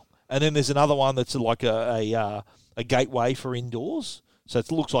 Yeah. And then there's another one that's like a gateway for indoors. So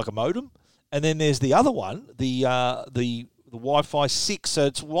it looks like a modem. And then there's the other one, the Wi-Fi 6. So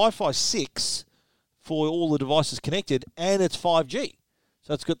it's Wi-Fi 6 for all the devices connected, and it's 5G.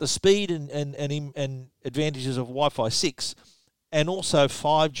 So it's got the speed and advantages of Wi-Fi 6 and also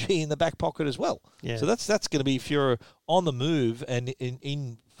 5G in the back pocket as well. Yeah. So that's going to be, if you're on the move and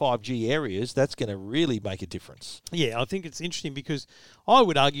in 5G areas, that's going to really make a difference. Yeah, I think it's interesting because I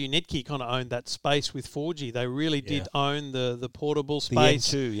would argue Netgear kind of owned that space with 4G. They really did own the portable space.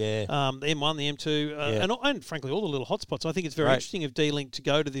 The M2, the M1, the M2, and frankly all the little hotspots. I think it's very interesting of D-Link to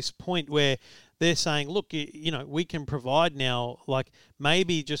go to this point where they're saying, look, we can provide now, like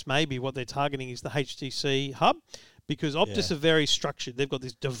maybe, just maybe, what they're targeting is the HTC hub, because Optus are very structured. They've got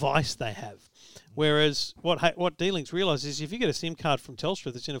this device they have. Whereas what D-Link's realised is if you get a SIM card from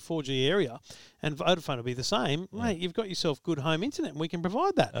Telstra that's in a 4G area, and Vodafone will be the same, mate, you've got yourself good home internet, and we can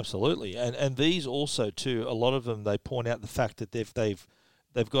provide that. Absolutely. And these also, too, a lot of them, they point out the fact that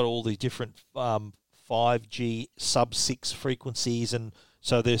they've got all these different 5G sub-6 frequencies, and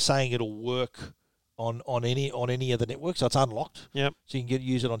so they're saying it'll work on any of the networks. So it's unlocked. Yep. So you can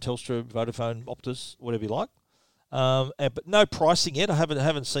use it on Telstra, Vodafone, Optus, whatever you like. But no pricing yet. I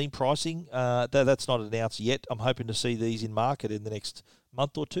haven't seen pricing. That's not announced yet. I'm hoping to see these in market in the next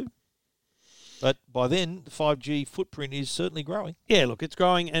month or two. But by then, the 5G footprint is certainly growing. Yeah, look, it's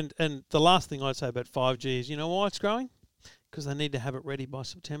growing. And the last thing I'd say about 5G is, you know why it's growing? Because they need to have it ready by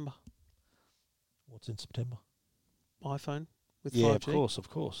September. What's in September? iPhone with 5G. Of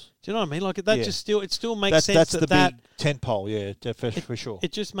course. Do you know what I mean? Like that it still makes sense. That's the big tentpole, for sure.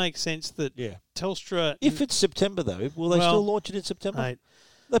 It just makes sense that Telstra. If it's September though, will they still launch it in September? Mate,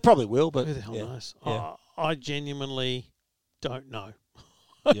 they probably will, but who the hell knows? Yeah. I genuinely don't know.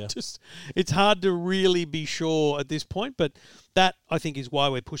 It's hard to really be sure at this point, but that I think is why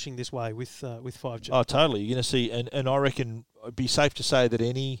we're pushing this way with 5G. Oh, totally. You're going to see, and I reckon it'd be safe to say that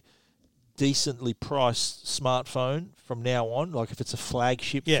any decently priced smartphone from now on, like if it's a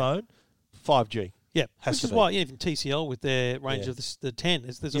flagship phone, 5G. Yeah, which is why even TCL with their range of the 10,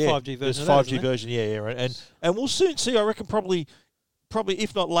 there's a 5G version. There's a of 5G that, version, and we'll soon see. I reckon probably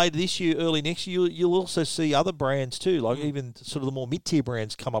if not later this year, early next year, you'll also see other brands too, like even sort of the more mid-tier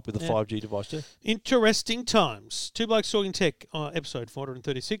brands come up with a 5G device too. Interesting times. Two Blokes Talking Tech, episode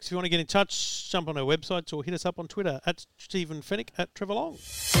 436. If you want to get in touch, jump on our websites or hit us up on Twitter at Stephen Fennick, at Trevor Long.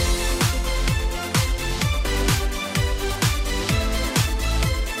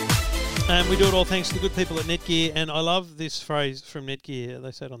 And we do it all thanks to the good people at Netgear. And I love this phrase from Netgear.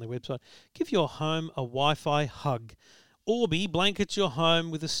 They say it on their website. Give your home a Wi-Fi hug. Orbi blankets your home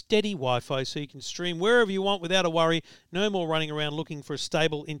with a steady Wi-Fi so you can stream wherever you want without a worry. No more running around looking for a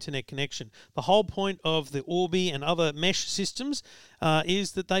stable internet connection. The whole point of the Orbi and other mesh systems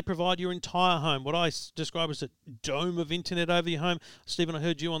is that they provide your entire home. What I describe as a dome of internet over your home. Stephen, I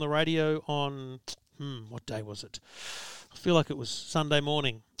heard you on the radio on, what day was it? I feel like it was Sunday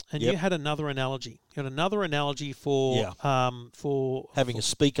morning. And you had another analogy. You had another analogy for having a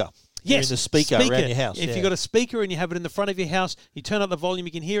speaker. Yes, the speaker around your house. If yeah. you've got a speaker and you have it in the front of your house, you turn up the volume,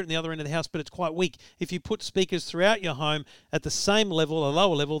 you can hear it in the other end of the house, but it's quite weak. If you put speakers throughout your home at the same level, a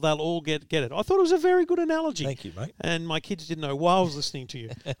lower level, they'll all get it. I thought it was a very good analogy. Thank you, mate. And my kids didn't know why I was listening to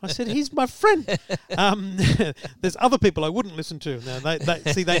you. I said, he's my friend. There's other people I wouldn't listen to. Now,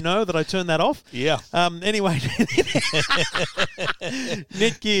 they know that I turned that off. Yeah. Anyway,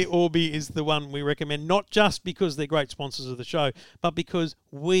 Netgear Orbi is the one we recommend, not just because they're great sponsors of the show, but because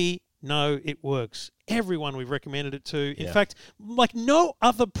we know it works. Everyone we've recommended it to. In fact, like no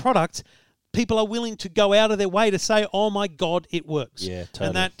other product, people are willing to go out of their way to say, oh my God, it works. Yeah, totally.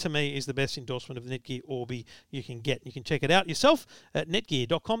 And that, to me, is the best endorsement of the Netgear Orbi you can get. You can check it out yourself at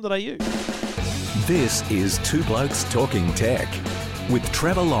netgear.com.au. This is Two Blokes Talking Tech with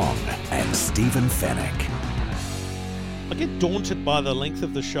Trevor Long and Stephen Fennick. I get daunted by the length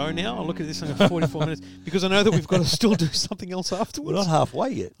of the show now. I look at this and go 44 minutes because I know that we've got to still do something else afterwards. We're not halfway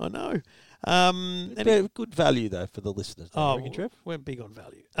yet. I know. Good value, though, for the listeners. Trev? We're big on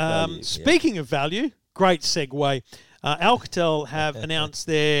value. Speaking of value, great segue. Alcatel have announced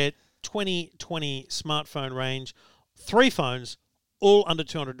their 2020 smartphone range. 3 phones, all under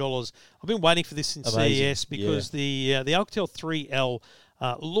 $200. I've been waiting for this since CES because the Alcatel 3L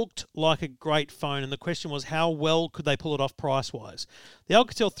looked like a great phone, and the question was how well could they pull it off price-wise. The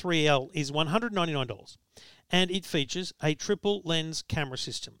Alcatel 3L is $199, and it features a triple lens camera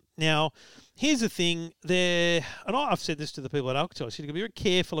system. Now, here's the thing, and I've said this to the people at Alcatel, I said, you can be very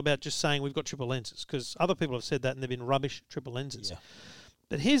careful about just saying we've got triple lenses, because other people have said that and they've been rubbish triple lenses. Yeah.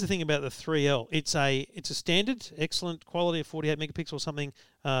 But here's the thing about the 3L. It's a standard, excellent quality of 48 megapixel something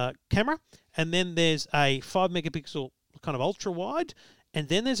camera, and then there's a 5 megapixel kind of ultra wide, and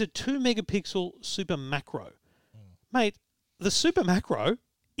then there's a 2 megapixel super macro. Mate, the super macro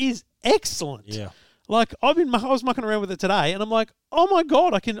is excellent. Yeah. Like I was mucking around with it today, and I'm like, oh my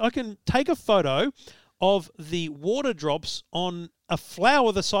God, I can take a photo of the water drops on a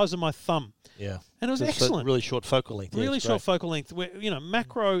flower the size of my thumb. Yeah. And it was excellent. Really short focal length. Really short focal length. Where,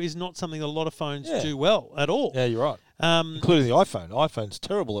 macro is not something a lot of phones do well at all. Yeah, you're right. Including the iPhone. The iPhone's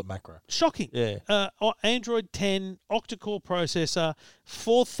terrible at macro. Shocking. Yeah. Android 10, octa-core processor,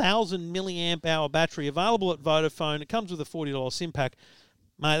 4,000 milliamp hour battery, available at Vodafone. It comes with a $40 SIM pack.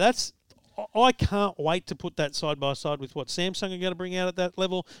 Mate, I can't wait to put that side by side with what Samsung are going to bring out at that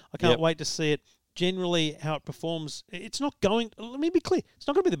level. I can't wait to see it. Generally, how it performs, it's not going, let me be clear, it's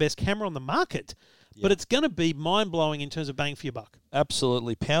not going to be the best camera on the market, but it's going to be mind-blowing in terms of bang for your buck.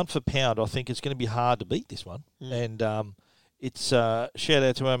 Absolutely. Pound for pound, I think it's going to be hard to beat this one. And it's shout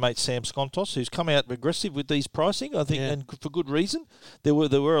out to our mate Sam Skontos, who's come out aggressive with these pricing, I think, and for good reason. There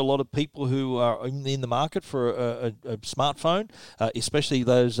were a lot of people who are in the market for a smartphone, especially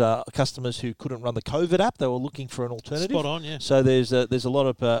those customers who couldn't run the COVID app. They were looking for an alternative. Spot on, yeah. So there's a lot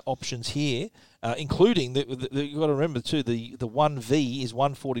of options here. Including you've got to remember too, the 1V is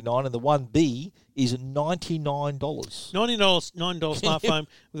 $149 and the 1B is $99. $99 smartphone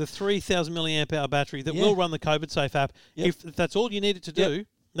with a 3,000 milliamp hour battery that will run the COVID Safe app. Yep. If that's all you need it to do,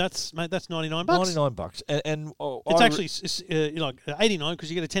 that's $99. $99, and it's actually $89 because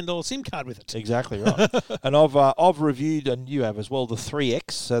you get a $10 SIM card with it. Exactly right. And I've reviewed, and you have as well, the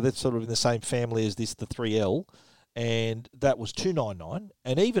 3X. So that's sort of in the same family as this, the 3L. And that was $299,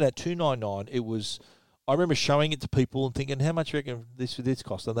 and even at $299, it was. I remember showing it to people and thinking, "How much do you reckon this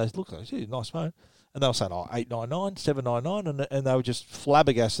cost?" And they looked like, "It's a nice phone," and they were saying, $899, $799, and they were just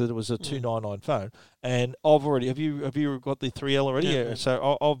flabbergasted. It was a $299 phone, and I've already. Have you got the 3L already? Yeah.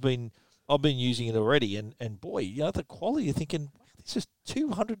 So I've been using it already, and boy, the quality. You're thinking this is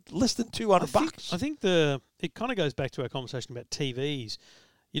less than $200. I think it kind of goes back to our conversation about TVs.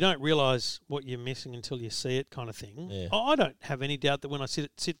 You don't realise what you're missing until you see it, kind of thing. Yeah. I don't have any doubt that when I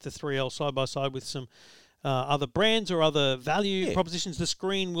sit the 3L side by side with some other brands or other value propositions, the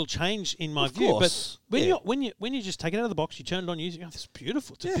screen will change in my view. Course. But when you just take it out of the box, you turn it on, this is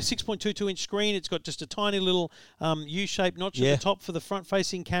beautiful. It's a 6.22 inch screen. It's got just a tiny little U-shaped notch at the top for the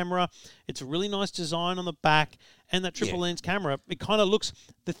front-facing camera. It's a really nice design on the back. And that triple lens camera, it kind of looks.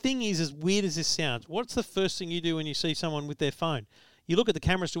 The thing is, as weird as this sounds, what's the first thing you do when you see someone with their phone? You look at the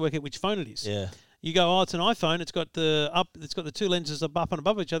cameras to work out which phone it is. Yeah. You go, it's an iPhone. It's got the 2 lenses up and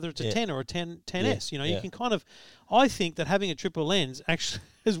above each other. It's a 10 or a 10S. You can kind of. I think that having a triple lens, actually,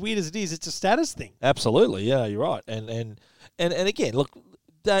 as weird as it is, it's a status thing. Absolutely, yeah, you're right. And again, look,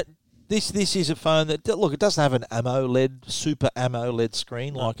 that this is a phone that it doesn't have an super AMOLED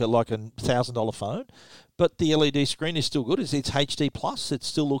screen like a $1,000 phone, but the LED screen is still good. It's HD plus. It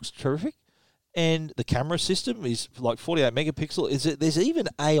still looks terrific. And the camera system is like 48 megapixel. There's even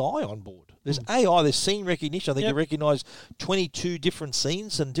AI on board. There's AI. There's scene recognition. I think you recognise 22 different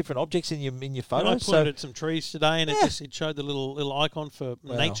scenes and different objects in your photos. I pointed at some trees today, and it showed the little icon for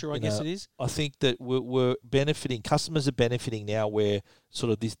nature. I guess it is. I think that we're benefiting. Customers are benefiting now, where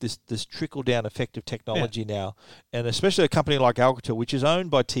sort of this trickle down effect of technology now, and especially a company like Alcatel, which is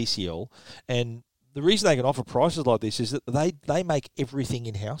owned by TCL, and the reason they can offer prices like this is that they make everything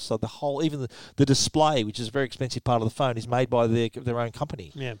in-house. So the whole, even the display, which is a very expensive part of the phone, is made by their own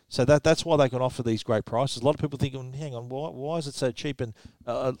company. Yeah. So that's why they can offer these great prices. A lot of people think, hang on, why is it so cheap? And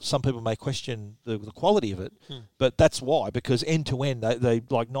some people may question the quality of it. But that's why, because end-to-end, they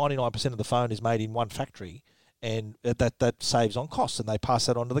like 99% of the phone is made in one factory, and that saves on costs, and they pass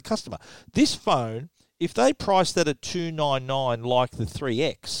that on to the customer. This phone, if they priced that at $299 like the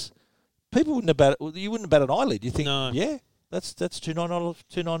 3X, people wouldn't bat an eyelid. You think, that's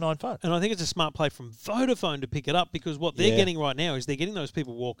 $299 phone. And I think it's a smart play from Vodafone to pick it up, because what they're getting right now is they're getting those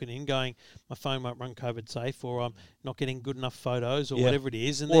people walking in going, my phone won't run COVID safe, or I'm not getting good enough photos, or whatever it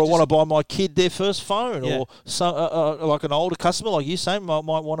is. And or I want to buy my kid their first phone, or like an older customer, like you say, might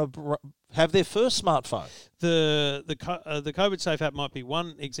want to have their first smartphone. The COVID safe app might be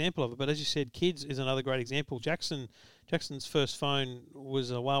one example of it, but as you said, kids is another great example. Jackson's first phone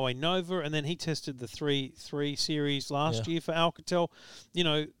was a Huawei Nova, and then he tested the 3 series last year for Alcatel. You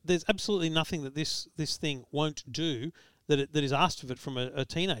know, there's absolutely nothing that this thing won't do that is asked of it from a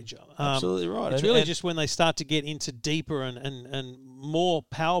teenager. Absolutely right. It's really just when they start to get into deeper and more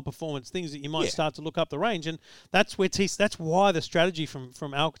power performance things that you might start to look up the range, and that's where that's why the strategy from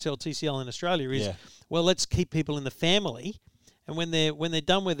Alcatel TCL in Australia is well, let's keep people in the family. And when they're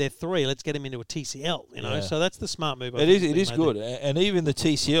done with their 3, let's get them into a TCL. You know, so that's the smart move. It is good, and even the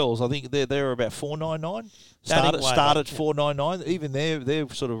TCLs, I think they're about $499. Start at $499. Even they're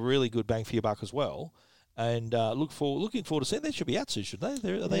sort of really good bang for your buck as well. And looking forward to seeing. They should be out soon, shouldn't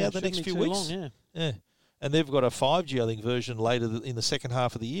they? Are they out the next few weeks? Long, yeah. And they've got a 5G, I think, version later in the second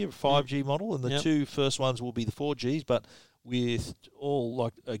half of the year, 5G model, and the two first ones will be the 4Gs, but with all,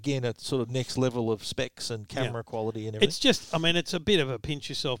 like, again, a sort of next level of specs and camera quality and everything. It's just, I mean, it's a bit of a pinch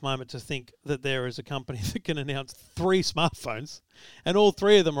yourself moment to think that there is a company that can announce 3 smartphones, and all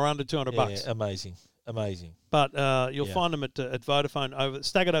 3 of them are under $200. Yeah, amazing. But you'll find them at Vodafone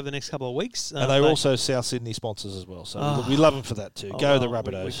staggered over the next couple of weeks. And they're also South Sydney sponsors as well, so we love them for that too. Go the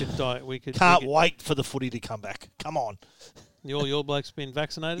Rabbitohs. We could Can't wait for the footy to come back. Come on. Your blokes been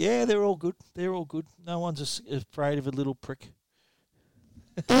vaccinated? Yeah, they're all good. No one's afraid of a little prick.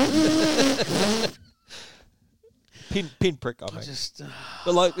 Pin prick, I mean.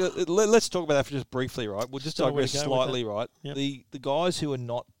 But like, let's talk about that for just briefly, right? We'll just digress slightly, right? Yep. The guys who are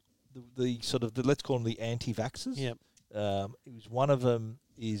not the sort of let's call them the anti-vaxxers. Yep. One of them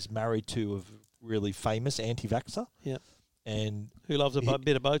is married to a really famous anti-vaxxer. Yep. And who loves a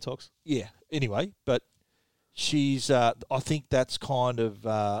bit of Botox? Yeah. Anyway, but she's. I think that's kind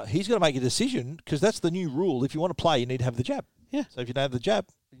of. He's got to make a decision, because that's the new rule. If you want to play, you need to have the jab. Yeah. So if you don't have the jab,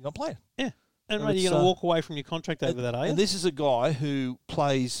 you're not playing. Yeah. And you're going to walk away from your contract over that, are you? And this is a guy who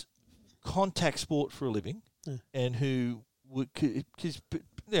plays contact sport for a living, and who is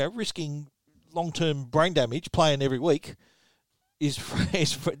risking long-term brain damage playing every week.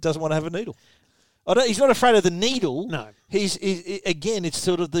 Doesn't want to have a needle. He's not afraid of the needle. No. Again, it's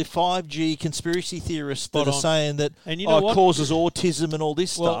sort of the 5G conspiracy theorists that are saying that it causes autism and all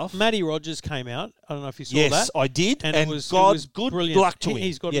this stuff. Matty Rogers came out. I don't know if you saw that. Yes, I did. And it was good brilliant. luck to him.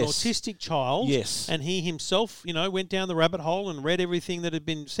 He's got an autistic child. Yes. And he himself, went down the rabbit hole and read everything that had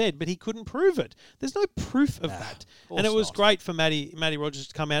been said, but he couldn't prove it. There's no proof of that. And it was great for Matty Rogers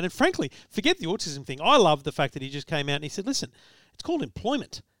to come out. And frankly, forget the autism thing. I love the fact that he just came out and he said, listen, it's called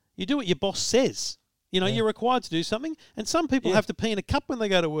employment. You do what your boss says. You're required to do something. And some people have to pee in a cup when they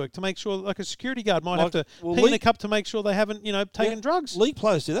go to work to make sure, like a security guard might have to pee in a cup to make sure they haven't, taken drugs. League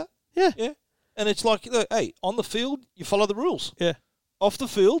players do that. Yeah. Yeah. And it's like, hey, on the field, you follow the rules. Yeah. Off the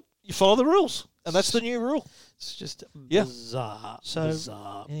field, you follow the rules. And that's the new rule. It's just bizarre.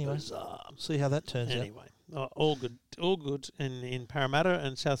 Anyway, bizarre. See how that turns out. Anyway. All good in Parramatta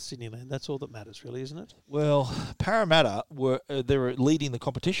and South Sydney land. That's all that matters, really, isn't it? Well, Parramatta they were leading the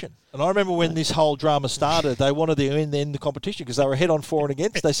competition, and I remember when this whole drama started, they wanted to end the competition because they were ahead on for and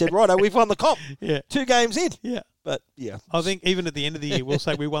against. They said, "Righto, we've won the comp. 2 games in." Yeah, but yeah, I think even at the end of the year, we'll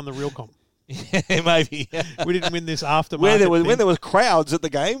say we won the real comp. Yeah, maybe we didn't win this aftermarket. When there was crowds at the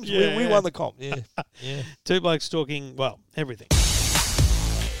games, we won the comp. Yeah, yeah. 2 blokes talking everything.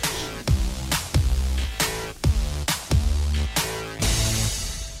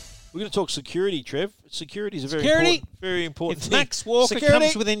 We're going to talk security, Trev. Security is a very important If thing. Max Walker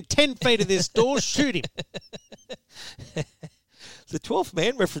comes within 10 feet of this door, shoot him. The 12th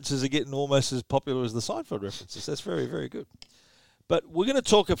Man references are getting almost as popular as the Seinfeld references. That's very, very good. But we're going to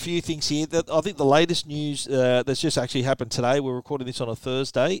talk a few things here. I think the latest news that's just actually happened today, we're recording this on a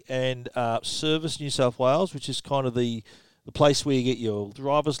Thursday, and Service New South Wales, which is kind of the place where you get your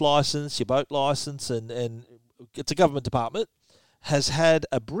driver's licence, your boat licence, and it's a government department, has had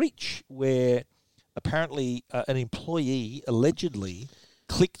a breach where apparently an employee allegedly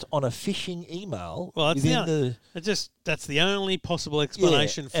clicked on a phishing email. Well, that's the only possible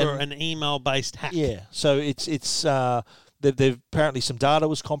explanation for an email-based hack. Yeah, so it's they've apparently some data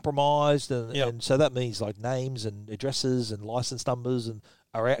was compromised, and so that means like names and addresses and license numbers and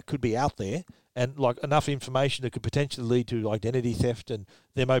could be out there, and like enough information that could potentially lead to identity theft and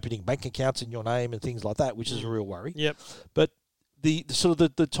them opening bank accounts in your name and things like that, which is a real worry. Yep. But the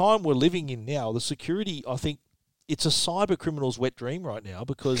time we're living in now, the security, I think it's a cyber criminal's wet dream right now,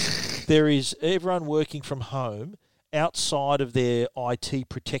 because there is everyone working from home outside of their IT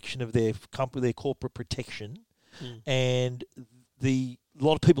protection of their company, their corporate protection, and a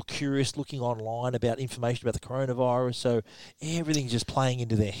lot of people curious looking online about information about the coronavirus, so everything's just playing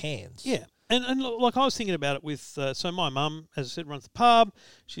into their hands. Yeah. And like I was thinking about it with, so my mum, as I said, runs the pub.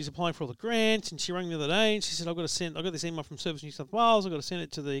 She's applying for all the grants, and she rang me the other day, and she said, I got this email from Service New South Wales. I've got to send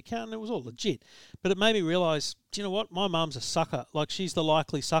it to the accountant. It was all legit. But it made me realise, do you know what? My mum's a sucker. Like, she's the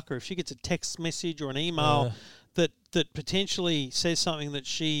likely sucker. If she gets a text message or an email that potentially says something that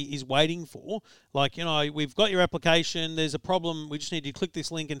she is waiting for, like, we've got your application, there's a problem, we just need you to click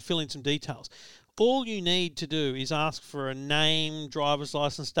this link and fill in some details. All you need to do is ask for a name, driver's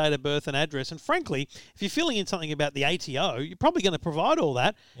license, date of birth, and address. And frankly, if you're filling in something about the ATO, you're probably going to provide all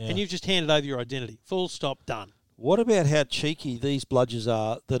that, and you've just handed over your identity. Full stop, done. What about how cheeky these bludgers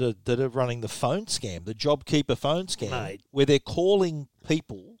are that are running the phone scam, the JobKeeper phone scam, where they're calling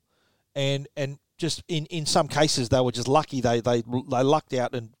people, and just in some cases they were just lucky they lucked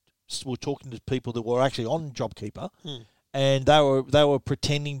out and were talking to people that were actually on JobKeeper. And they were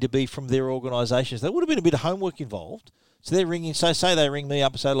pretending to be from their organisations. There would have been a bit of homework involved. So they're ringing. So say they ring me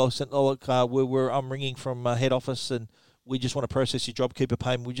up and say, "Look, I'm ringing from head office, and we just want to process your JobKeeper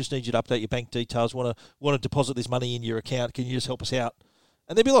payment. We just need you to update your bank details. Want to deposit this money in your account. Can you just help us out?"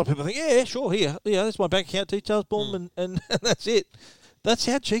 And there'd be a lot of people think, "Yeah, sure, here, that's my bank account details, boom, and that's it." That's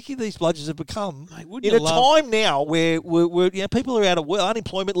how cheeky these bludgers have become. Mate, in a time now where people are out of work,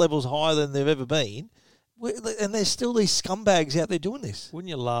 unemployment levels higher than they've ever been. And there's still these scumbags out there doing this. Wouldn't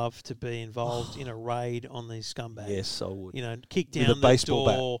you love to be involved in a raid on these scumbags? Yes, I would. Kick down the baseball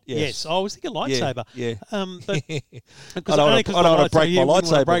door. Bat. Yes. I was thinking lightsaber. Yeah. But I don't want to break my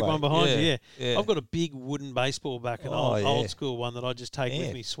lightsaber. Break one behind you. Yeah. I've got a big wooden baseball bat, an old school one that I just take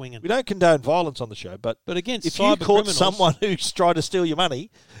with me swinging. We don't condone violence on the show, but against if you caught someone who's tried to steal your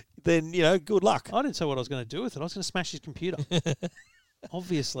money, then good luck. I didn't say what I was going to do with it. I was going to smash his computer.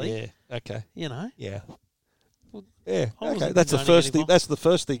 Obviously. Yeah. Okay. Yeah. Well, yeah, okay. That's the first thing. That's the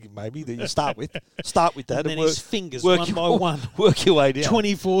first thing, maybe, that you start with. Start with that, and then his fingers one by one. Work your way down.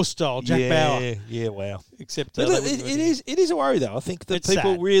 24 style, Jack Bauer. Yeah, wow. Except it is a worry though. I think that it's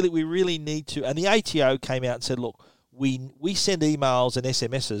people sad. we really need to. And the ATO came out and said, look, we send emails and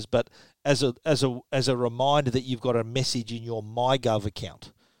SMSs, but as a reminder that you've got a message in your MyGov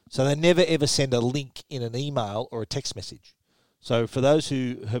account. So they never ever send a link in an email or a text message. So for those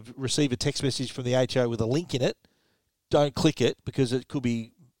who have received a text message from the ATO with a link in it, don't click it, because it could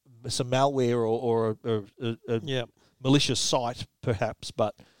be some malware or a malicious site, perhaps.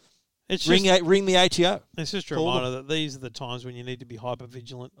 But ring the ATO. It's just a reminder that these are the times when you need to be hyper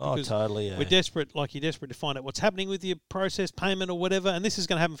vigilant. Oh, totally. Yeah. We're desperate, you're desperate to find out what's happening with your process, payment or whatever. And this is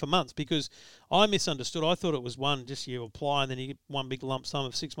going to happen for months, because I misunderstood. I thought it was just you apply and then you get one big lump sum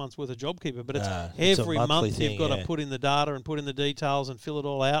of 6 months worth of JobKeeper. But it's every month you've got to put in the data and put in the details and fill it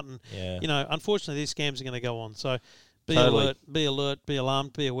all out. And, unfortunately, these scams are going to go on. So be alert, be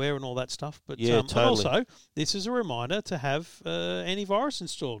alarmed, be aware, and all that stuff. But also, this is a reminder to have antivirus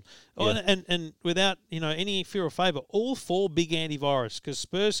installed. Yeah. And without any fear or favour, all 4 big antivirus,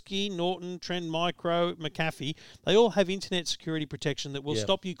 Kaspersky, Norton, Trend Micro, McAfee, they all have internet security protection that will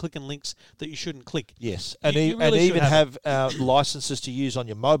stop you clicking links that you shouldn't click. Yes, and even have licenses to use on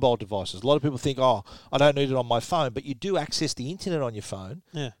your mobile devices. A lot of people think, I don't need it on my phone, but you do access the internet on your phone,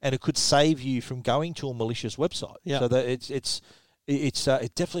 and it could save you from going to a malicious website. Yeah. So that it's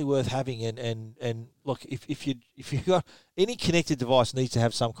definitely worth having. And look, if you got any connected device needs to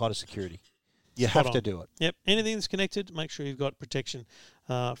have some kind of security. You Spot have to on. do it. Yep. Anything that's connected, make sure you've got protection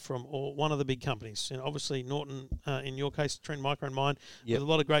from one of the big companies. And obviously, Norton, in your case, Trend Micro and mine, Yep. there's a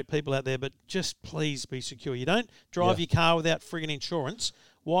lot of great people out there, but just please be secure. You don't drive your car without friggin' insurance.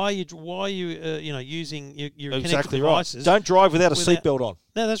 Why are you using your connected devices? Don't drive without a seatbelt on.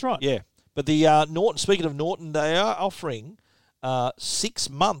 No, that's right. Yeah. But the Norton, speaking of Norton, they are offering 6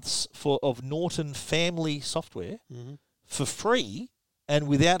 months of Norton family software for free and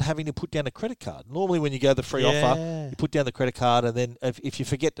without having to put down a credit card. Normally when you go the free offer, you put down the credit card, and then if you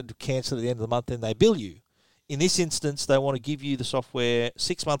forget to cancel at the end of the month, then they bill you. In this instance, they want to give you the software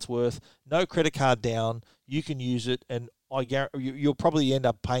 6 months worth, no credit card down. You can use it, and I guarantee you'll probably end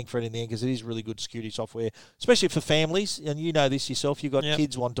up paying for it in the end because it is really good security software, especially for families. And you know this yourself. You've got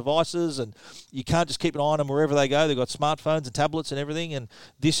kids on devices, and you can't just keep an eye on them wherever they go. They've got smartphones and tablets and everything, and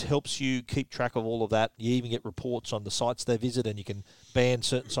this helps you keep track of all of that. You even get reports on the sites they visit, and you can ban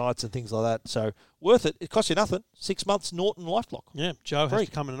certain sites and things like that. So worth it. It costs you nothing. 6 months Norton LifeLock. Yeah, Joe has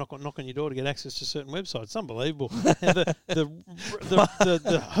to come in and knock on your door to get access to certain websites. It's unbelievable. the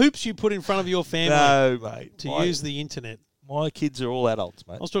hoops you put in front of your family to use the internet. My kids are all adults,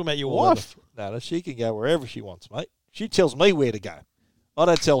 mate. I was talking about your wife. No, she can go wherever she wants, mate. She tells me where to go. I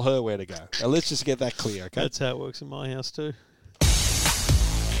don't tell her where to go. Now, let's just get that clear, okay? That's how it works in my house too.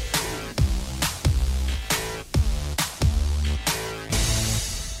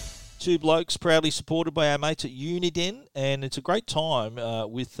 Two Blokes, proudly supported by our mates at Uniden, and it's a great time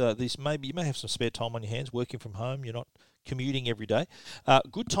with this. Maybe you may have some spare time on your hands working from home. You're not commuting every day.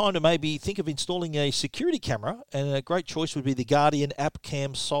 Good time to maybe think of installing a security camera, and a great choice would be the Guardian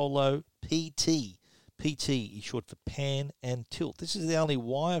AppCam Solo PT. PT is short for pan and tilt. This is the only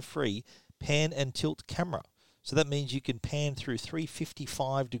wire-free pan and tilt camera. So that means you can pan through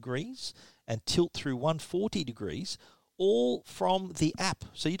 355 degrees and tilt through 140 degrees, all from the app.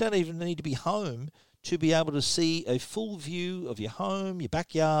 So you don't even need to be home to be able to see a full view of your home, your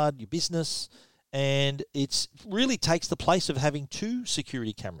backyard, your business, and it really takes the place of having two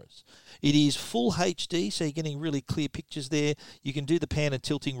security cameras. It is full HD, so you're getting really clear pictures there. You can do the pan and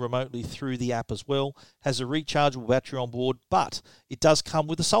tilting remotely through the app as well. Has a rechargeable battery on board, but it does come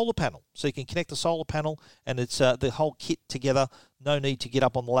with a solar panel. So you can connect the solar panel, and it's the whole kit together. No need to get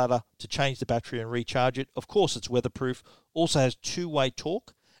up on the ladder to change the battery and recharge it. Of course, it's weatherproof. Also has two-way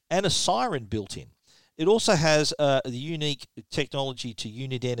torque and a siren built in. It also has the unique technology to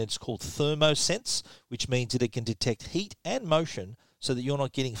Uniden. It's called ThermoSense, which means that it can detect heat and motion so that you're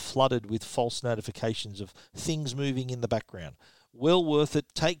not getting flooded with false notifications of things moving in the background. Well worth it.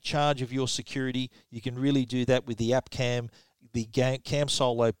 Take charge of your security. You can really do that with the AppCam. The Cam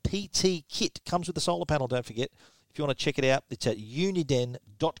Solo PT kit comes with the solar panel, don't forget. If you want to check it out, it's at uniden.com.au.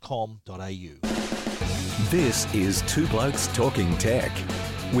 This is Two Blokes Talking Tech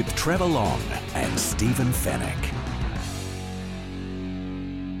with Trevor Long and Stephen Fennick.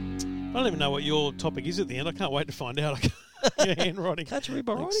 I don't even know what your topic is at the end. I can't wait to find out. Your handwriting. Can't you read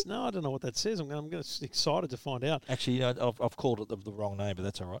my writing? No, I don't know what that says. I'm excited to find out. Actually, I've called it the wrong name, but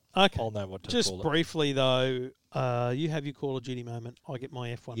that's all right. Okay. I'll know what to Just call it. Just briefly, though, you have your Call of Duty moment. I get my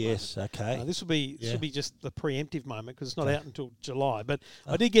F1 yes, moment. okay. This will be just the preemptive moment because it's not out until July. But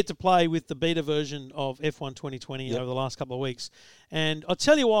I did get to play with the beta version of F1 2020 over the last couple of weeks. And I'll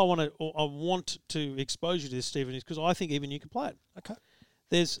tell you why I want to expose you to this, Stephen, is because I think even you can play it. Okay.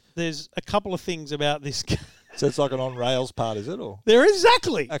 There's a couple of things about this game. So it's like an on-rails part, is it? Or There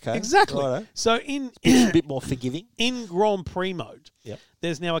exactly. Okay. Exactly. Righto. So it's a bit more forgiving. In Grand Prix mode,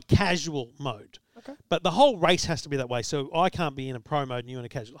 there's now a casual mode. Okay. But the whole race has to be that way. So I can't be in a pro mode and you in a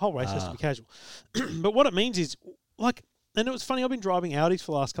casual. The whole race has to be casual. But what it means is, like, and it was funny, I've been driving Audis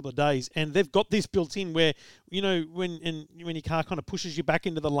for the last couple of days, and they've got this built in where, you know, when your car kind of pushes you back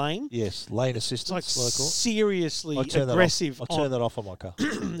into the lane. Yes, lane assistance. It's like seriously aggressive. I'll turn that off on my car.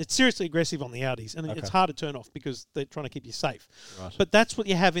 It's seriously aggressive on the Audis, and it's hard to turn off because they're trying to keep you safe. Right. But that's what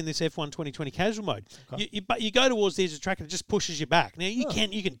you have in this F1 2020 casual mode. Okay. But you go towards the edge of the track and it just pushes you back. Now you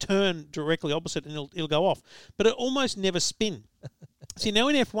can turn directly opposite and it'll go off, but it almost never spin. See, now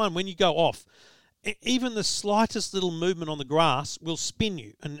in F1 when you go off, even the slightest little movement on the grass will spin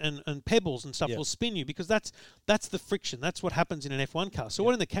you, and pebbles and stuff will spin you because that's the friction. That's what happens in an F1 car. So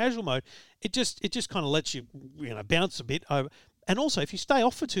what in the casual mode, it just kind of lets you bounce a bit over. And also, if you stay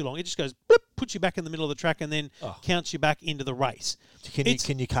off for too long, it just goes blip, puts you back in the middle of the track, and then counts you back into the race.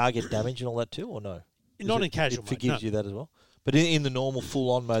 Can your car get damaged and all that too, or no? Not in casual mode. It forgives you that as well. But in the normal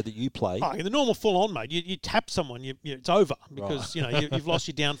full-on mode that you play... Oh, in the normal full-on mode, you tap someone, it's over because, you've lost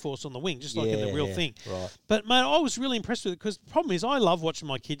your downforce on the wing, just like in the real thing. Right. But, mate, I was really impressed with it because the problem is I love watching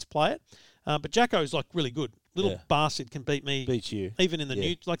my kids play it, but Jacko's, really good. Little bastard can beat me. Beats you. Even in the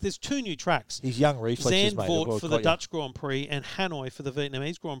new... there's 2 new tracks. His young reflexes, mate. Zandvoort for the Dutch Grand Prix and Hanoi for the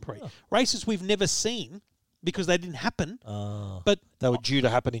Vietnamese Grand Prix. Oh. Races we've never seen because they didn't happen. But they were due to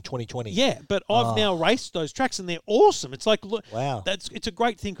happen in 2020. Yeah, but I've now raced those tracks and they're awesome. It's like, look, wow, it's a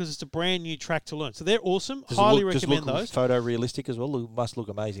great thing because it's a brand new track to learn. So they're awesome. Highly recommend those. Photorealistic as well. Must look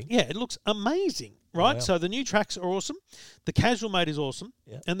amazing. Yeah, it looks amazing, right? Wow. So the new tracks are awesome. The casual mode is awesome.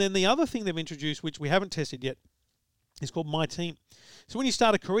 Yeah. And then the other thing they've introduced, which we haven't tested yet, is called My Team. So when you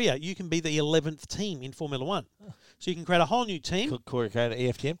start a career, you can be the 11th team in Formula One. So you can create a whole new team. Create an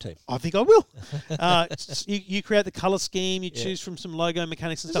EFTM team. I think I will. You create the colour scheme. You choose from some logo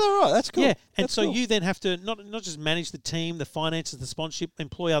mechanics and stuff. Is that right? That's cool. Yeah, and so you then have to not just manage the team, the finances, the sponsorship,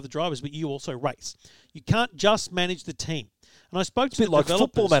 employ other drivers, but you also race. You can't just manage the team. And I spoke to the developers.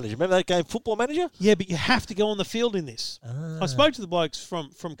 Football Manager. Remember that game, Football Manager? Yeah, but you have to go on the field in this. I spoke to the blokes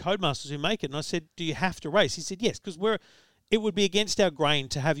from Codemasters who make it, and I said, "Do you have to race?" He said, "Yes, because it would be against our grain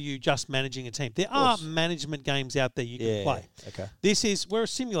to have you just managing a team. There are management games out there you can play. Okay. We're a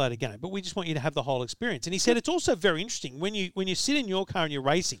simulator game, but we just want you to have the whole experience." And he said it's also very interesting when you sit in your car and you're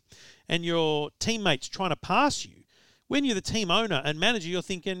racing, and your teammates trying to pass you. When you're the team owner and manager, you're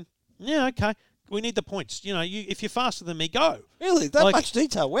thinking, "Yeah, okay. We need the points. If you're faster than me, go." Really? That much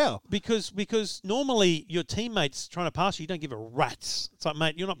detail? Wow. Because normally your teammates trying to pass you don't give a rat's. It's like,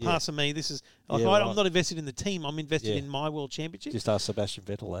 mate, you're not passing me. This is I'm not invested in the team. I'm invested in my world championship. Just ask Sebastian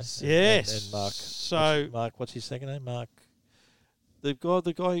Vettel, eh? Yes. And Mark. So Mark, what's his second name? Mark. The guy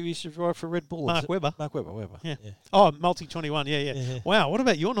who used to drive for Red Bull. Mark Webber. Yeah. Oh, Multi-21. Yeah. Wow. What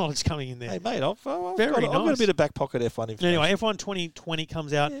about your knowledge coming in there? Hey, mate, I've got nice. a bit of back pocket F1 information. Anyway, F1 2020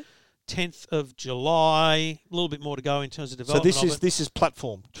 comes out. Yeah. 10th of July, a little bit more to go in terms of development. So this is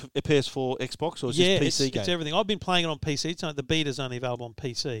platform, PS4, Xbox, or is this PC game? It's everything. I've been playing it on PC. So the beta's only available on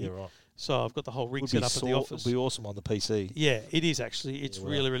PC. Yeah, right. So I've got the whole rig set up at the office. It would be awesome on the PC. Yeah, it is actually. It's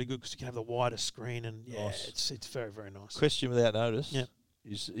really, really good because you can have the wider screen and nice. It's very, very nice. Question without notice. Yeah.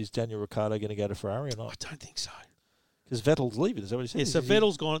 Is Daniel Ricciardo going to go to Ferrari or not? I don't think so. Because Vettel's leaving, is that what he said? Yeah, so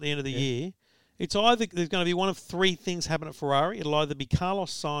Vettel's gone at the end of the year. It's either there's going to be one of 3 things happen at Ferrari. It'll either be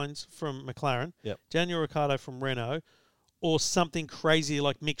Carlos Sainz from McLaren, Daniel Ricciardo from Renault, or something crazy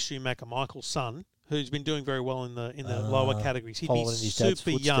like Mick Schumacher, Michael's son, who's been doing very well in the lower categories. He'd be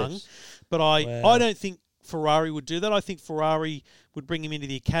super young, but I don't think Ferrari would do that. I think Ferrari would bring him into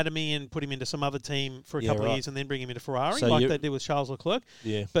the academy and put him into some other team for a couple of years and then bring him into Ferrari, like they did with Charles Leclerc.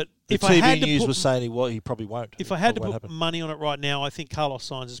 Yeah. But if I had to news was saying he probably won't. If I had to put money on it right now, I think Carlos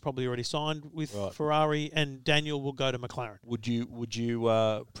Sainz is probably already signed with Ferrari, and Daniel will go to McLaren. Would you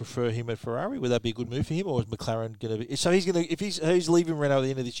prefer him at Ferrari? Would that be a good move for him, or is McLaren going to be? So if he's leaving Renault at the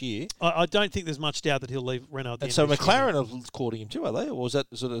end of this year. I don't think there's much doubt that he'll leave Renault at the end of this year. And so McLaren are courting him too, are they, or is that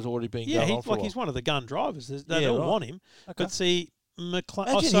sort of already been going on for a while? He's one of the gun drivers. They all want him, but see.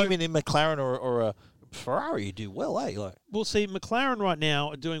 Imagine him in McLaren or a Ferrari, you do well, eh? Well, see, McLaren right now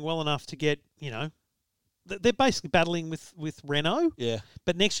are doing well enough to get, they're basically battling with Renault. Yeah.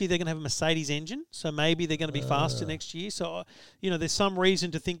 But next year they're going to have a Mercedes engine, so maybe they're going to be faster next year. So, there's some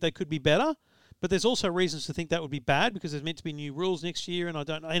reason to think they could be better, but there's also reasons to think that would be bad because there's meant to be new rules next year, and I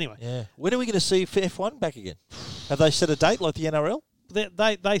don't know. Anyway. Yeah. When are we going to see F1 back again? Have they set a date like the NRL? They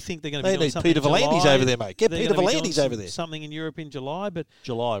think they're going to be doing something Peter Volandes over there, mate. Get Peter Volandes over there. Something in Europe in July, but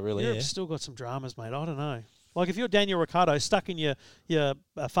July, really, Europe's still got some dramas, mate. I don't know. Like if you're Daniel Ricciardo stuck in your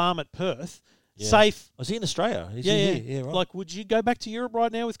farm at Perth, safe. Was he in Australia? Yeah, right. Like, would you go back to Europe right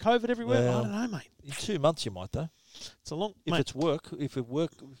now with COVID everywhere? Well, I don't know, mate. In 2 months, you might though. It's a long. If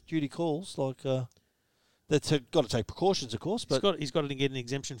work duty calls, that's got to take precautions, of course. But he's got to get an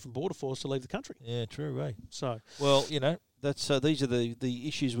exemption from Border Force to leave the country. Yeah, true, right? So, well, that's these are the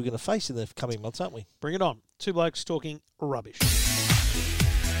issues we're going to face in the coming months, aren't we? Bring it on. 2 blokes talking rubbish.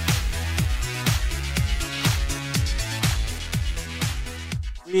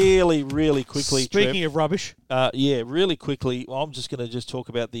 Really, really quickly. Speaking of rubbish, really quickly. Well, I'm just going to talk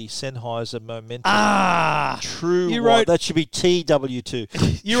about the Sennheiser Momentum. True. You wrote that should be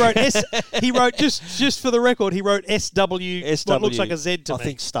TW2. You wrote S. He wrote just for the record. He wrote SW. What looks like a Z to me. I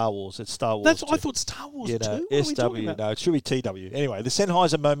think Star Wars. It's Star Wars. That's what I thought. Star Wars too. SW. No, it should be TW. Anyway, the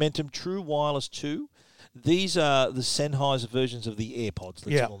Sennheiser Momentum True Wireless 2. These are the Sennheiser versions of the AirPods.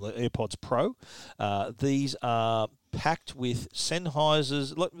 Let's call them the AirPods Pro. These are packed with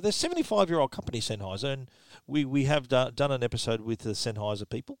Sennheiser's. Look, they're 75-year-old company, Sennheiser, and we have done an episode with the Sennheiser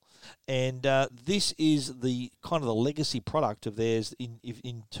people, and this is the kind of the legacy product of theirs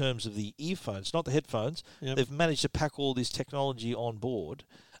in terms of the earphones, not the headphones. Yep. They've managed to pack all this technology on board.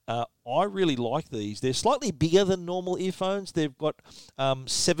 I really like these. They're slightly bigger than normal earphones. They've got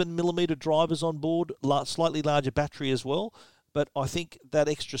 7mm drivers on board, slightly larger battery as well. But I think that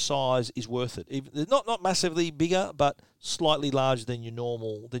extra size is worth it. They're not massively bigger, but slightly larger than your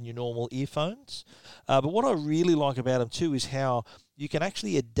normal earphones. But what I really like about them too is how you can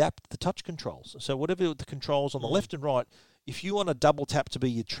actually adapt the touch controls. So whatever the controls on the left and right, if you want a double tap to be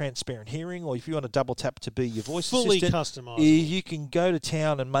your transparent hearing, or if you want a double tap to be your voice fully assistant, customizable, you can go to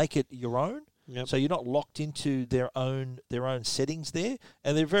town and make it your own. Yep. So you're not locked into their own settings there,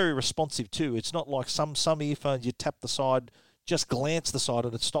 and they're very responsive too. It's not like some earphones you tap the side, just glance the side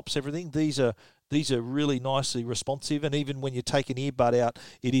and it stops everything. These are really nicely responsive, and even when you take an earbud out,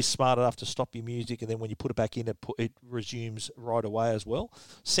 it is smart enough to stop your music, and then when you put it back in, it resumes right away as well.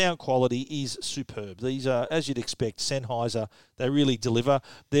 Sound quality is superb. These are, as you'd expect, Sennheiser. They really deliver.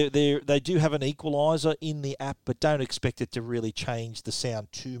 They do have an equalizer in the app, but don't expect it to really change the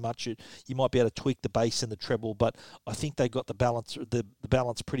sound too much. You might be able to tweak the bass and the treble, but I think they got the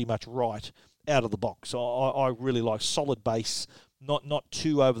balance pretty much right out of the box. I really like solid bass, not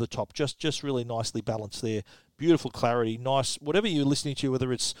too over the top, just really nicely balanced there. Beautiful clarity, nice, whatever you're listening to,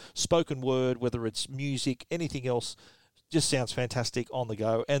 whether it's spoken word, whether it's music, anything else, just sounds fantastic on the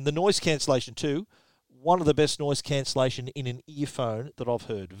go. And the noise cancellation too, one of the best noise cancellation in an earphone that I've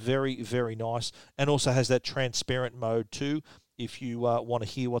heard. Very, very nice, and also has that transparent mode too, if you want to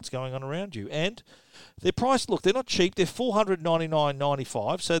hear what's going on around you. And they're priced, look, they're not cheap. They're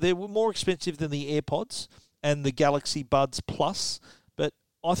 $499.95, so they're more expensive than the AirPods and the Galaxy Buds Plus. But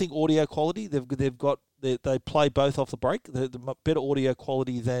I think audio quality, they play both off the break. The better audio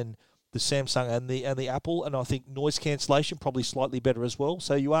quality than the Samsung and the Apple, and I think noise cancellation probably slightly better as well.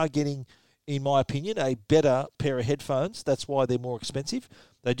 So you are getting, in my opinion, a better pair of headphones. That's why they're more expensive.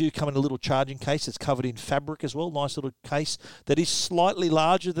 They do come in a little charging case. It's covered in fabric as well. Nice little case that is slightly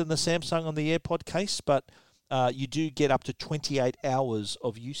larger than the Samsung on the AirPod case, but you do get up to 28 hours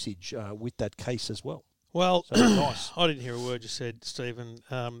of usage with that case as well. Well, so nice. I didn't hear a word you said, Stephen,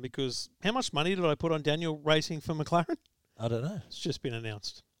 because how much money did I put on Daniel racing for McLaren? I don't know. It's just been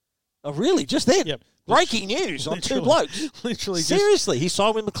announced. Oh, really? Just then? Yep. Breaking news on Two Blokes. Literally. Seriously, he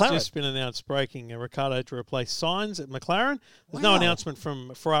signed with McLaren. Just been announced breaking Ricciardo to replace Sainz at McLaren. There's no announcement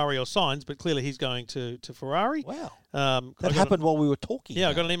from Ferrari or Sainz, but clearly he's going to Ferrari. Wow. That happened while we were talking. Yeah,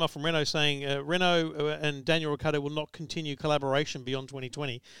 I got an email from Renault saying Renault and Daniel Ricciardo will not continue collaboration beyond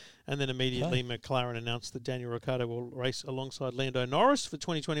 2020. And then immediately McLaren announced that Daniel Ricciardo will race alongside Lando Norris for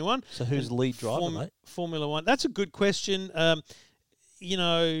 2021. So who's the lead driver, mate? Formula One. That's a good question. You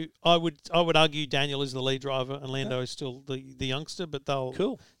know, I would argue Daniel is the lead driver and Lando is still the youngster, but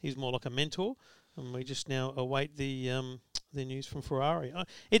he's more like a mentor. And we just now await the news from Ferrari.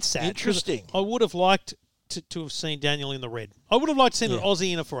 It's sad. Interesting. I would have liked to have seen Daniel in the red. I would have liked to see an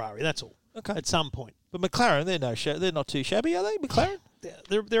Aussie in a Ferrari. That's all. Okay. At some point. But McLaren, they're not too shabby, are they? McLaren.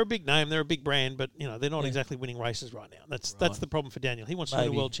 They're a big name, they're a big brand, but you know they're not exactly winning races right now. That's the problem for Daniel. He wants to win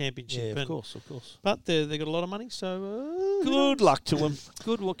a world championship. Yeah, of course. But they got a lot of money, so good luck to him.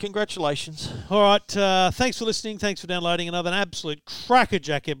 Good, well, congratulations. All right, thanks for listening. Thanks for downloading another absolute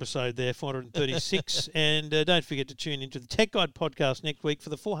crackerjack episode there, 436. And don't forget to tune into the Tech Guide podcast next week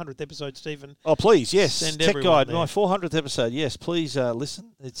for the 400th episode, Stephen. Oh, please, yes. Send Tech Guide, there. my 400th episode. Yes, please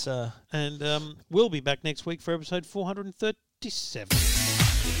listen. It's and we'll be back next week for episode 437.